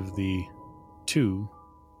which of the two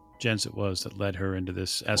gents it was that led her into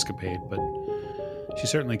this escapade, but she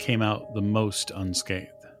certainly came out the most unscathed.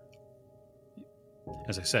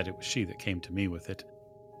 As I said, it was she that came to me with it.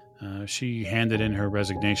 She handed in her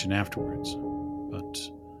resignation afterwards, but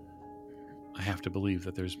I have to believe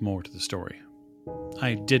that there's more to the story.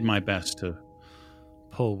 I did my best to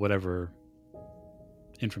pull whatever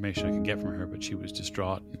information I could get from her, but she was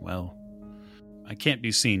distraught, and, well, I can't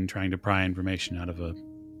be seen trying to pry information out of a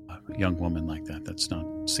young woman like that. That's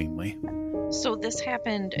not seemly. So this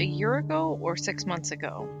happened a year ago or 6 months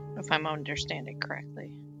ago, if I'm understanding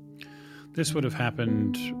correctly? This would have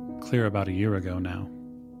happened clear about a year ago now.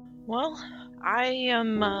 Well, I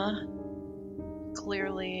am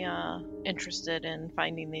clearly interested in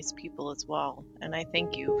finding these people as well, and I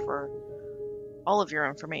thank you for all of your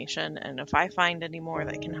information, and if I find any more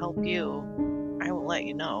that can help you, I will let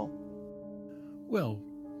you know. Well,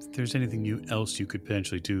 if there's anything else you could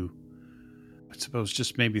potentially do, I suppose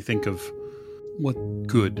just maybe think of what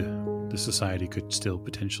good the society could still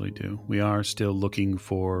potentially do. We are still looking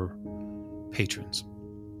for patrons.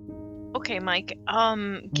 Okay, Mike,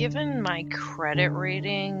 given my credit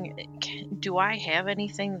rating, do I have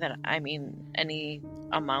anything any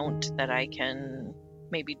amount that I can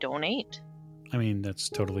maybe donate? I mean, that's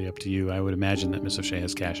totally up to you. I would imagine that Miss O'Shea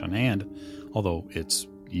has cash on hand, although it's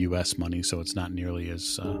U.S. money, so it's not nearly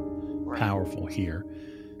as powerful here.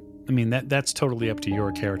 I mean, that's totally up to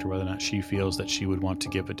your character, whether or not she feels that she would want to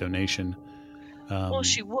give a donation. Well,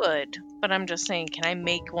 she would, but I'm just saying, can I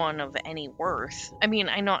make one of any worth? I mean,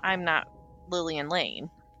 I know I'm not Lillian Lane,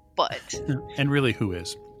 but... And really, who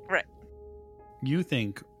is? Right. You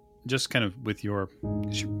think, just kind of with your...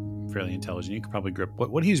 because you're fairly intelligent, you could probably grip...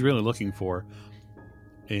 What he's really looking for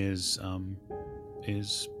is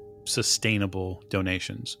sustainable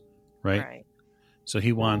donations, right? Right. So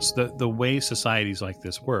he wants... The way societies like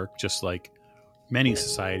this work, just like many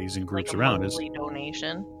societies and groups like a around, monthly is...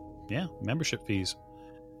 donation. Yeah, membership fees.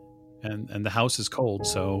 And the house is cold,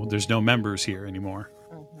 so there's no members here anymore.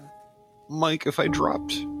 Mm-hmm. Mike, if I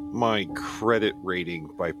dropped my credit rating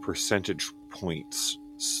by percentage points,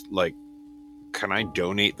 like, can I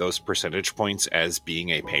donate those percentage points as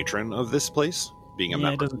being a patron of this place? Being a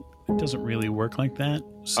member? It doesn't really work like that.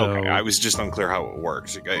 So... Okay, I was just unclear how it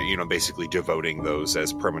works. Basically devoting those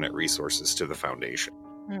as permanent resources to the foundation.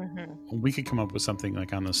 Mm-hmm. We could come up with something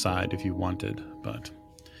like on the side if you wanted, but...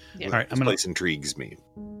 Yeah. All right, This place intrigues me.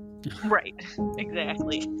 Right,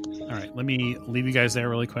 exactly. All right, let me leave you guys there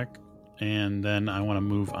really quick, and then I want to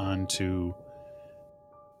move on to...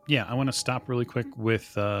 Yeah, I want to stop really quick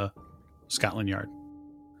with Scotland Yard.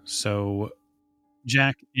 So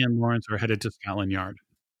Jack and Lawrence are headed to Scotland Yard.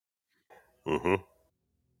 Mm-hmm.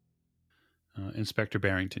 Inspector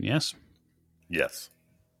Barrington, yes? Yes.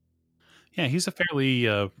 Yeah, he's a fairly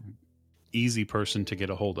easy person to get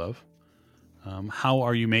a hold of. How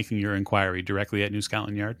are you making your inquiry? Directly at New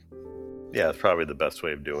Scotland Yard? Yeah, it's probably the best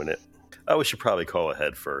way of doing it. We should probably call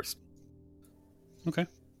ahead first. Okay.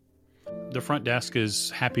 The front desk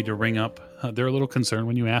is happy to ring up. They're a little concerned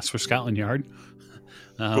when you ask for Scotland Yard,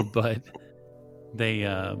 but they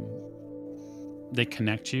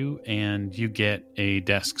connect you, and you get a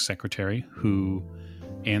desk secretary who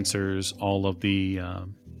answers all of the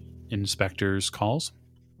inspector's calls.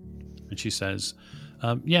 And she says,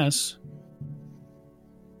 yes.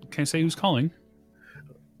 Can I say who's calling?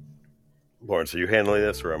 Lawrence, are you handling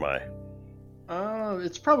this, or am I?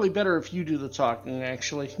 It's probably better if you do the talking,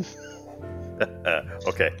 actually.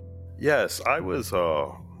 Okay. Yes, I was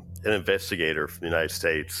an investigator from the United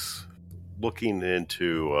States looking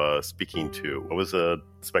into speaking to, what was the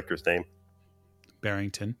inspector's name?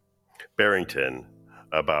 Barrington. Barrington,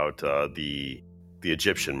 about the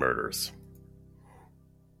Egyptian murders.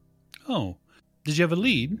 Oh, did you have a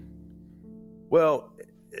lead? Well,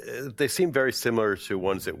 they seem very similar to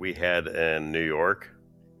ones that we had in New York,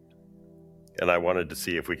 and I wanted to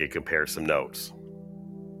see if we could compare some notes.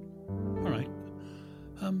 All right.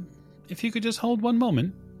 If you could just hold one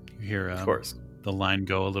moment. You hear Of course. the line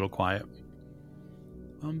go a little quiet.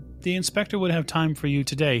 The inspector would have time for you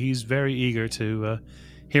today. He's very eager to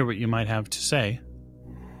hear what you might have to say.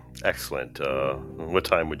 Excellent. What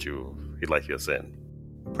time would he'd like us in?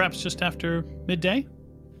 Perhaps just after midday?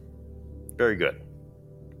 Very good.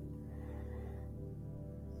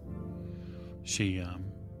 She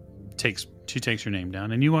takes your name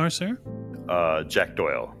down. And you are, sir? Jack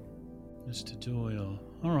Doyle. Mr. Doyle.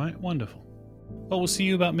 All right, wonderful. Well, we'll see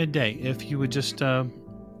you about midday. If you would just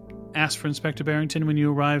ask for Inspector Barrington when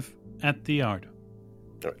you arrive at the yard.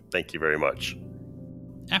 All right, thank you very much.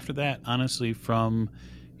 After that, honestly, from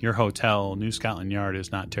your hotel, New Scotland Yard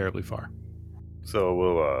is not terribly far. So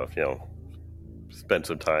we'll, spend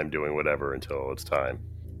some time doing whatever until it's time.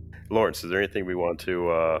 Lawrence, is there anything we want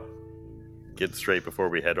to get straight before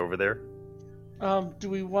we head over there? Do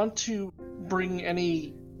we want to bring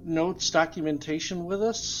any notes, documentation with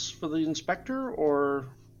us for the inspector, or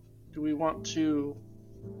do we want to...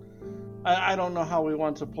 I don't know how we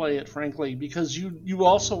want to play it, frankly, because you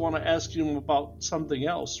also want to ask him about something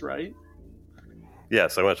else, right?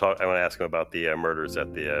 Yes, I want to ask him about the murders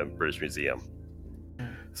at the British Museum.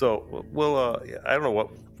 So we'll. I don't know what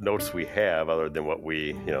notes we have other than what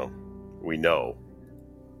we know.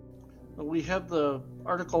 We have the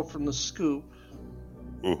article from the Scoop.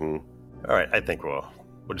 Mm-hmm. All right, I think we'll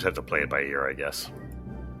just have to play it by ear, I guess.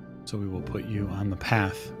 So we will put you on the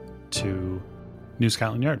path to New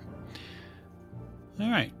Scotland Yard. All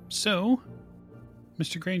right, so,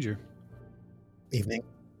 Mr. Granger. Evening.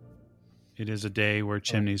 It is a day where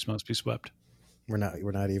chimneys must be swept. We're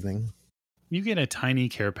not evening. You get a tiny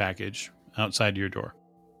care package outside your door.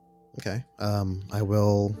 Okay. I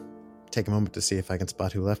will take a moment to see if I can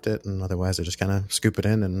spot who left it, and otherwise I just kind of scoop it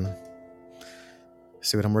in and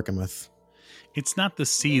see what I'm working with. It's not the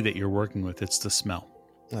sea that you're working with, it's the smell.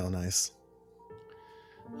 Oh, nice.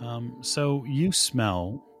 So you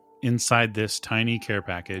smell inside this tiny care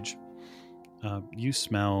package, you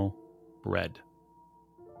smell bread.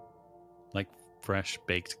 Like fresh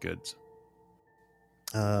baked goods.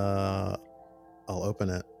 I'll open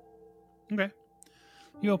it. Okay.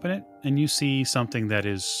 You open it and you see something that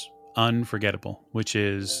is unforgettable, which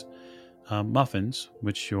is muffins,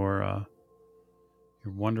 which your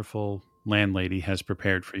wonderful landlady has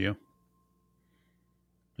prepared for you.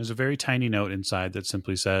 There's a very tiny note inside that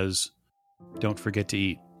simply says, "Don't forget to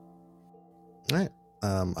eat." All right.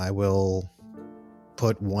 I will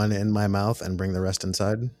put one in my mouth and bring the rest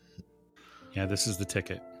inside. Yeah, this is the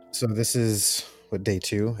ticket. So this is, day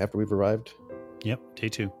 2 after we've arrived? Yep, day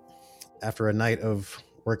 2. After a night of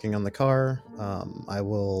working on the car, I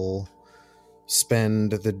will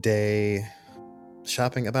spend the day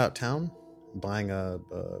shopping about town, buying a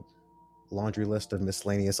laundry list of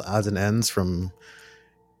miscellaneous odds and ends from,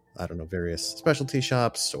 I don't know, various specialty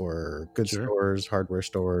shops or good stores, hardware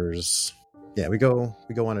stores. Yeah, we go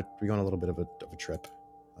on a little bit of a trip,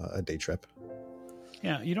 a day trip.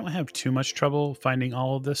 Yeah, you don't have too much trouble finding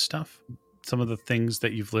all of this stuff. Some of the things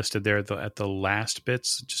that you've listed there at the last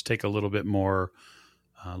bits just take a little bit more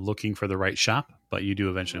looking for the right shop, but you do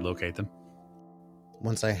eventually locate them.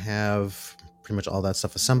 Once I have pretty much all that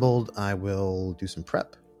stuff assembled, I will do some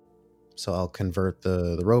prep. So I'll convert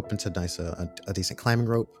the rope into a decent climbing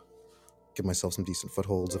rope, give myself some decent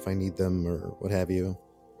footholds if I need them or what have you.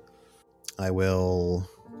 I will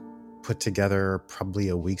put together probably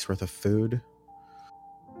a week's worth of food.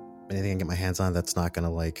 Anything I can get my hands on that's not going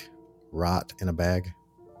to rot in a bag.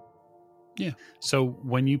 Yeah. So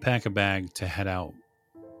when you pack a bag to head out,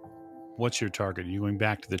 what's your target? Are you going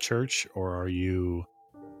back to the church or are you...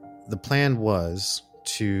 The plan was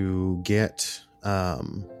to get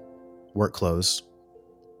work clothes.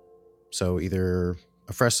 So either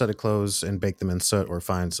a fresh set of clothes and bake them in soot or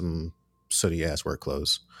find some sooty ass work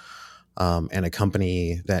clothes. And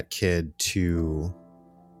accompany that kid to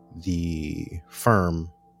the firm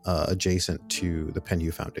adjacent to the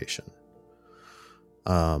Penhew Foundation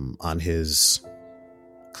on his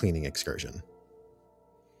cleaning excursion.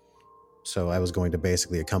 So I was going to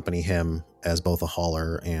basically accompany him as both a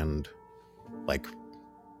hauler and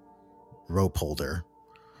rope holder.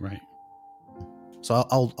 Right. So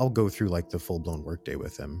I'll go through the full blown workday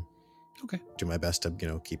with him. Okay. Do my best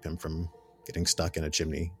to keep him from getting stuck in a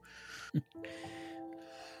chimney.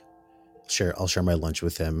 I'll share my lunch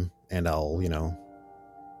with him, and I'll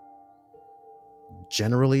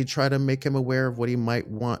generally try to make him aware of what he might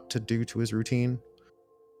want to do to his routine.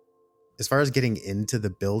 As far as getting into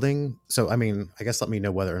the building, so I mean, I guess let me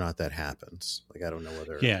know whether or not that happens. Like, I don't know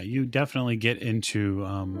whether. Yeah, you definitely get into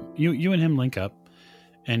you and him link up,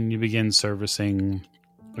 and you begin servicing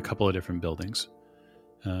a couple of different buildings.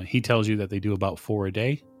 He tells you that they do about 4 a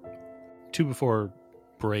day, 2 before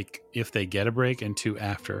break if they get a break, and 2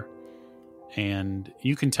 after. And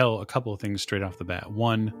you can tell a couple of things straight off the bat.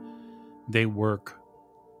 One, they work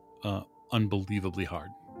unbelievably hard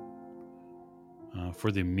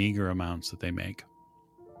for the meager amounts that they make.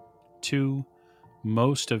 2,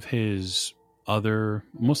 most of the other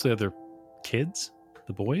kids,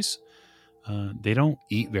 the boys, they don't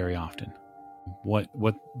eat very often. What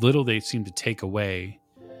little they seem to take away,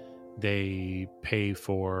 they pay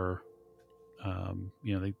for.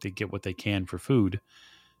 They get what they can for food,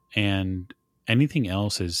 and anything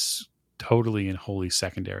else is totally and wholly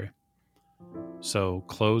secondary. So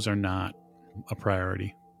clothes are not a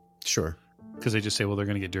priority. Sure. Because they just say, well, they're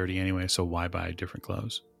going to get dirty anyway, so why buy different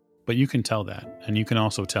clothes? But you can tell that. And you can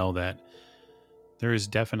also tell that there is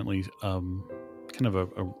definitely kind of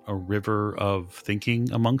a river of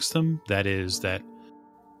thinking amongst them. That is that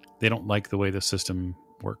they don't like the way the system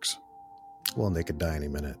works. Well, and they could die any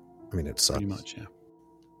minute. I mean, it sucks. Pretty much, yeah.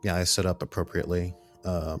 Yeah, I set up appropriately.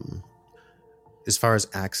 As far as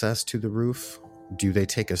access to the roof, do they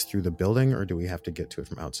take us through the building, or do we have to get to it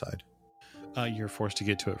from outside? You're forced to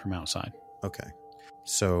get to it from outside. Okay.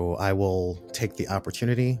 So I will take the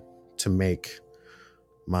opportunity to make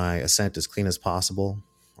my ascent as clean as possible,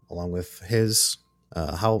 along with his.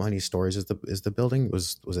 How many stories is the building?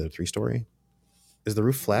 Was it a 3-story? Is the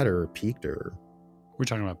roof flat or peaked, or? We're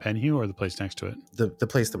talking about Penhue or the place next to it? The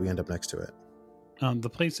place that we end up next to it. The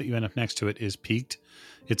place that you end up next to it is peaked.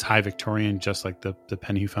 It's high Victorian, just like the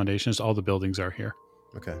Penhue Foundations. All the buildings are here.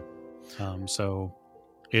 Okay. So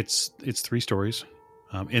it's 3 stories.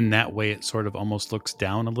 In that way, it sort of almost looks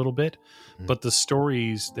down a little bit. Mm-hmm. But the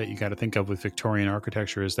stories that you got to think of with Victorian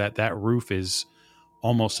architecture is that roof is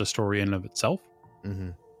almost a story in and of itself, mm-hmm.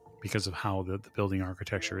 because of how the building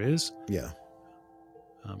architecture is. Yeah.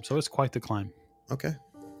 So it's quite the climb. Okay.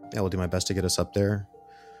 Yeah, we'll do my best to get us up there.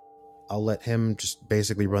 I'll let him just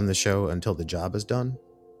basically run the show until the job is done.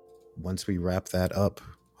 Once we wrap that up,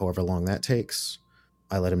 however long that takes,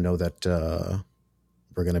 I let him know that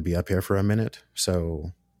we're going to be up here for a minute.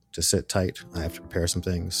 So just sit tight. I have to prepare some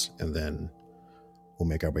things, and then we'll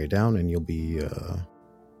make our way down, and you'll be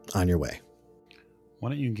on your way. Why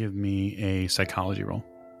don't you give me a psychology roll?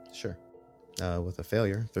 Sure. With a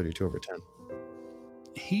failure, 32 over 10.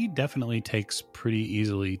 He definitely takes pretty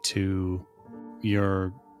easily to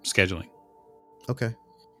your scheduling. Okay.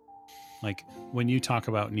 Like when you talk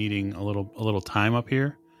about needing a little time up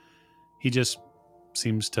here, he just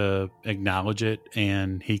seems to acknowledge it,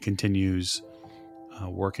 and he continues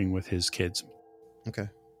working with his kids. Okay.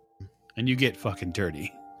 And you get fucking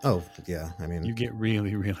dirty. Oh, yeah. I mean, you get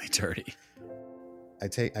really, really dirty. I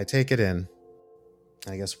take it in.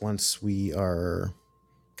 I guess once we are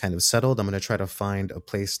kind of settled, I'm going to try to find a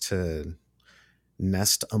place to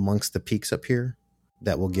nest amongst the peaks up here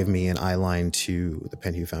that will give me an eye line to the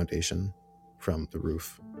Penhue Foundation from the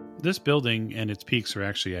roof. This building and its peaks are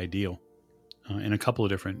actually ideal in a couple of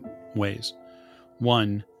different ways.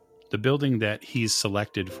 One, the building that he's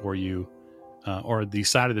selected for you, or the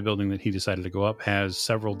side of the building that he decided to go up, has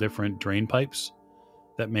several different drain pipes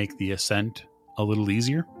that make the ascent a little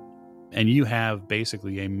easier. And you have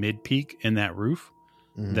basically a mid-peak in that roof,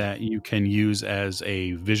 mm-hmm. that you can use as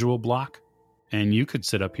a visual block. And you could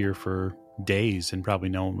sit up here for days and probably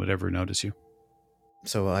no one would ever notice you.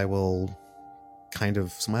 So I will kind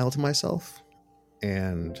of smile to myself,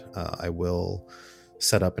 and I will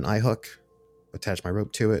set up an eye hook, attach my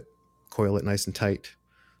rope to it, coil it nice and tight.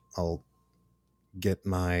 I'll get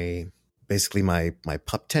my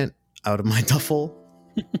pup tent out of my duffel,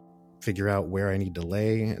 figure out where I need to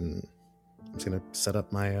lay, and I'm just going to set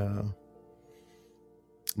up my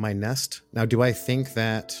my nest. Now, do I think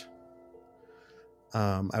that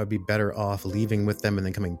I would be better off leaving with them and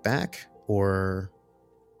then coming back? Or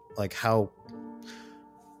like how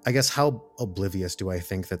oblivious do I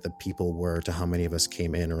think that the people were to how many of us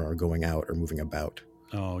came in or are going out or moving about?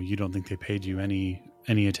 Oh, you don't think they paid you any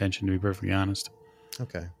attention, to be perfectly honest.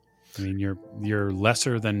 Okay. I mean, you're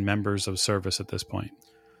lesser than members of service at this point.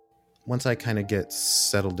 Once I kind of get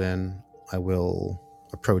settled in, I will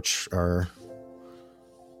approach our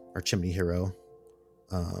chimney hero.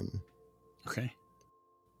 Okay.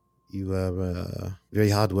 You are a very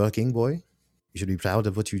hard-working boy. You should be proud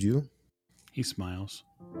of what you do. He smiles.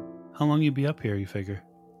 How long you be up here, you figure?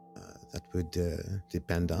 That would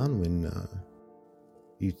depend on when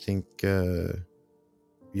you think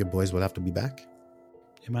your boys will have to be back.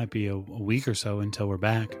 It might be a week or so until we're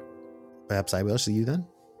back. Perhaps I will see you then?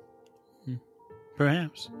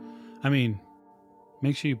 Perhaps. I mean,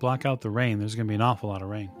 make sure you block out the rain. There's going to be an awful lot of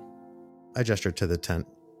rain. I gesture to the tent.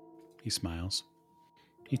 He smiles.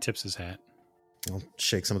 He tips his hat. I'll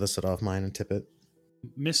shake some of the soot off mine and tip it.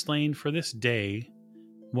 Miss Lane, for this day,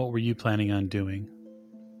 what were you planning on doing?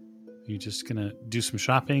 Are you just going to do some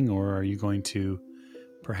shopping, or are you going to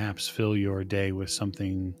perhaps fill your day with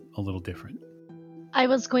something a little different? I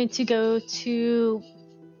was going to go to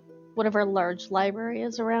whatever large library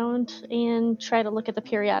is around and try to look at the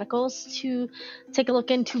periodicals to take a look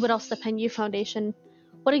into what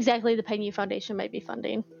exactly the Penn Foundation might be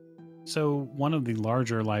funding. So one of the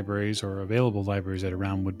larger libraries or available libraries that are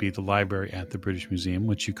around would be the library at the British Museum,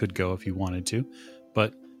 which you could go if you wanted to.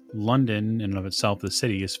 But London, in and of itself, the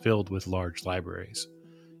city, is filled with large libraries.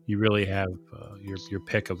 You really have your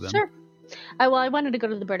pick of them. Sure. I wanted to go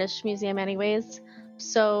to the British Museum anyways.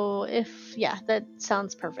 So that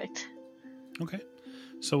sounds perfect. Okay.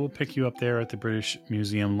 So we'll pick you up there at the British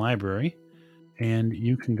Museum Library, and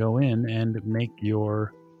you can go in and make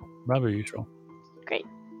your robbery use roll. Great.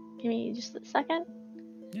 Give me just a second.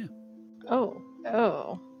 Yeah. Oh.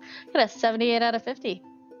 Got a 78 out of 50.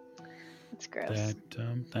 That's gross.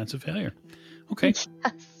 That's a failure. Okay.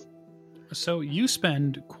 Yes. So you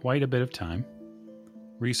spend quite a bit of time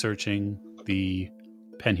researching the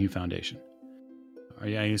Penn Foundation. I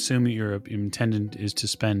assume your intent is to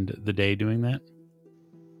spend the day doing that?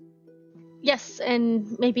 Yes,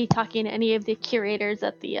 and maybe talking to any of the curators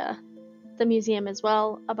at the museum as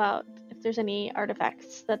well about if there's any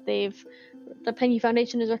artifacts that the Penn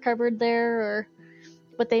Foundation has recovered there, or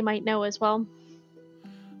what they might know as well.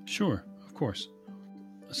 Sure, of course.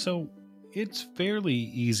 So it's fairly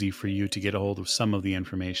easy for you to get a hold of some of the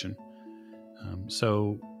information.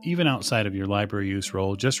 So even outside of your library use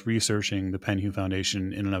role, just researching the Penn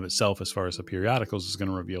Foundation in and of itself as far as the periodicals is going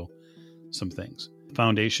to reveal some things. The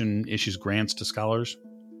foundation issues grants to scholars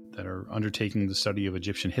that are undertaking the study of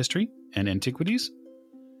Egyptian history and antiquities.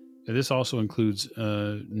 This also includes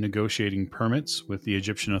negotiating permits with the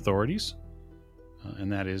Egyptian authorities,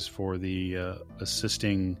 and that is for the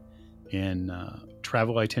assisting in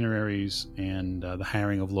travel itineraries and the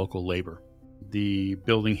hiring of local labor. The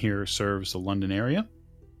building here serves the London area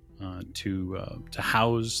to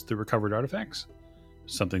house the recovered artifacts,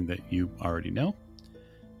 something that you already know.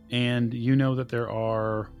 And you know that there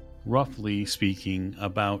are, roughly speaking,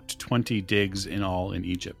 about 20 digs in all in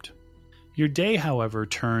Egypt. Your day, however,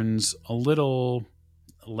 turns a little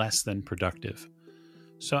less than productive.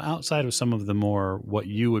 So outside of some of the more what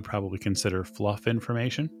you would probably consider fluff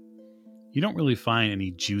information, you don't really find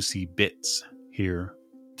any juicy bits here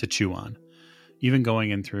to chew on. Even going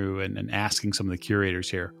in through and asking some of the curators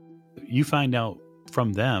here, you find out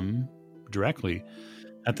from them directly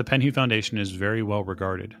that the Penn Foundation is very well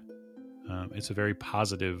regarded. It's a very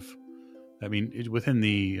positive, within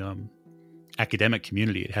the academic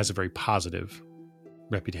community, it has a very positive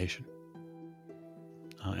reputation.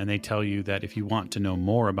 And they tell you that if you want to know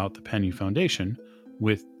more about the Penn Foundation,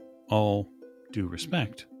 with all due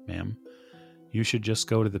respect, ma'am, you should just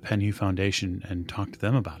go to the Penn Foundation and talk to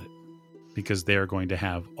them about it, because they're going to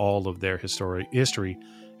have all of their history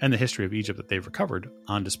and the history of Egypt that they've recovered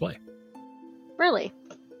on display. Really?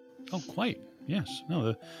 Oh, quite. Yes.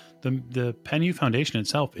 No, the Penn Foundation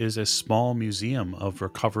itself is a small museum of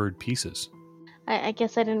recovered pieces. I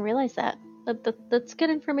guess I didn't realize that. That's good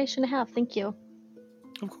information to have. Thank you.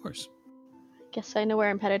 Of course. Guess I know where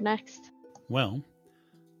I'm headed next. Well,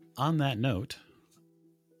 on that note,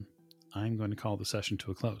 I'm going to call the session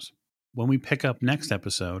to a close. When we pick up next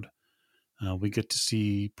episode, we get to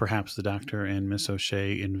see perhaps the Doctor and Miss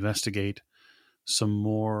O'Shea investigate some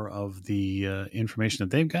more of the information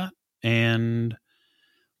that they've got, and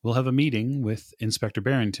we'll have a meeting with Inspector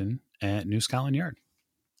Barrington at New Scotland Yard.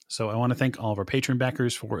 So I want to thank all of our patron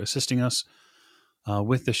backers for assisting us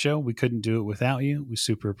with the show. We couldn't do it without you. We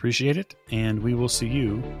super appreciate it, and we will see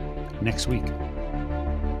you next week.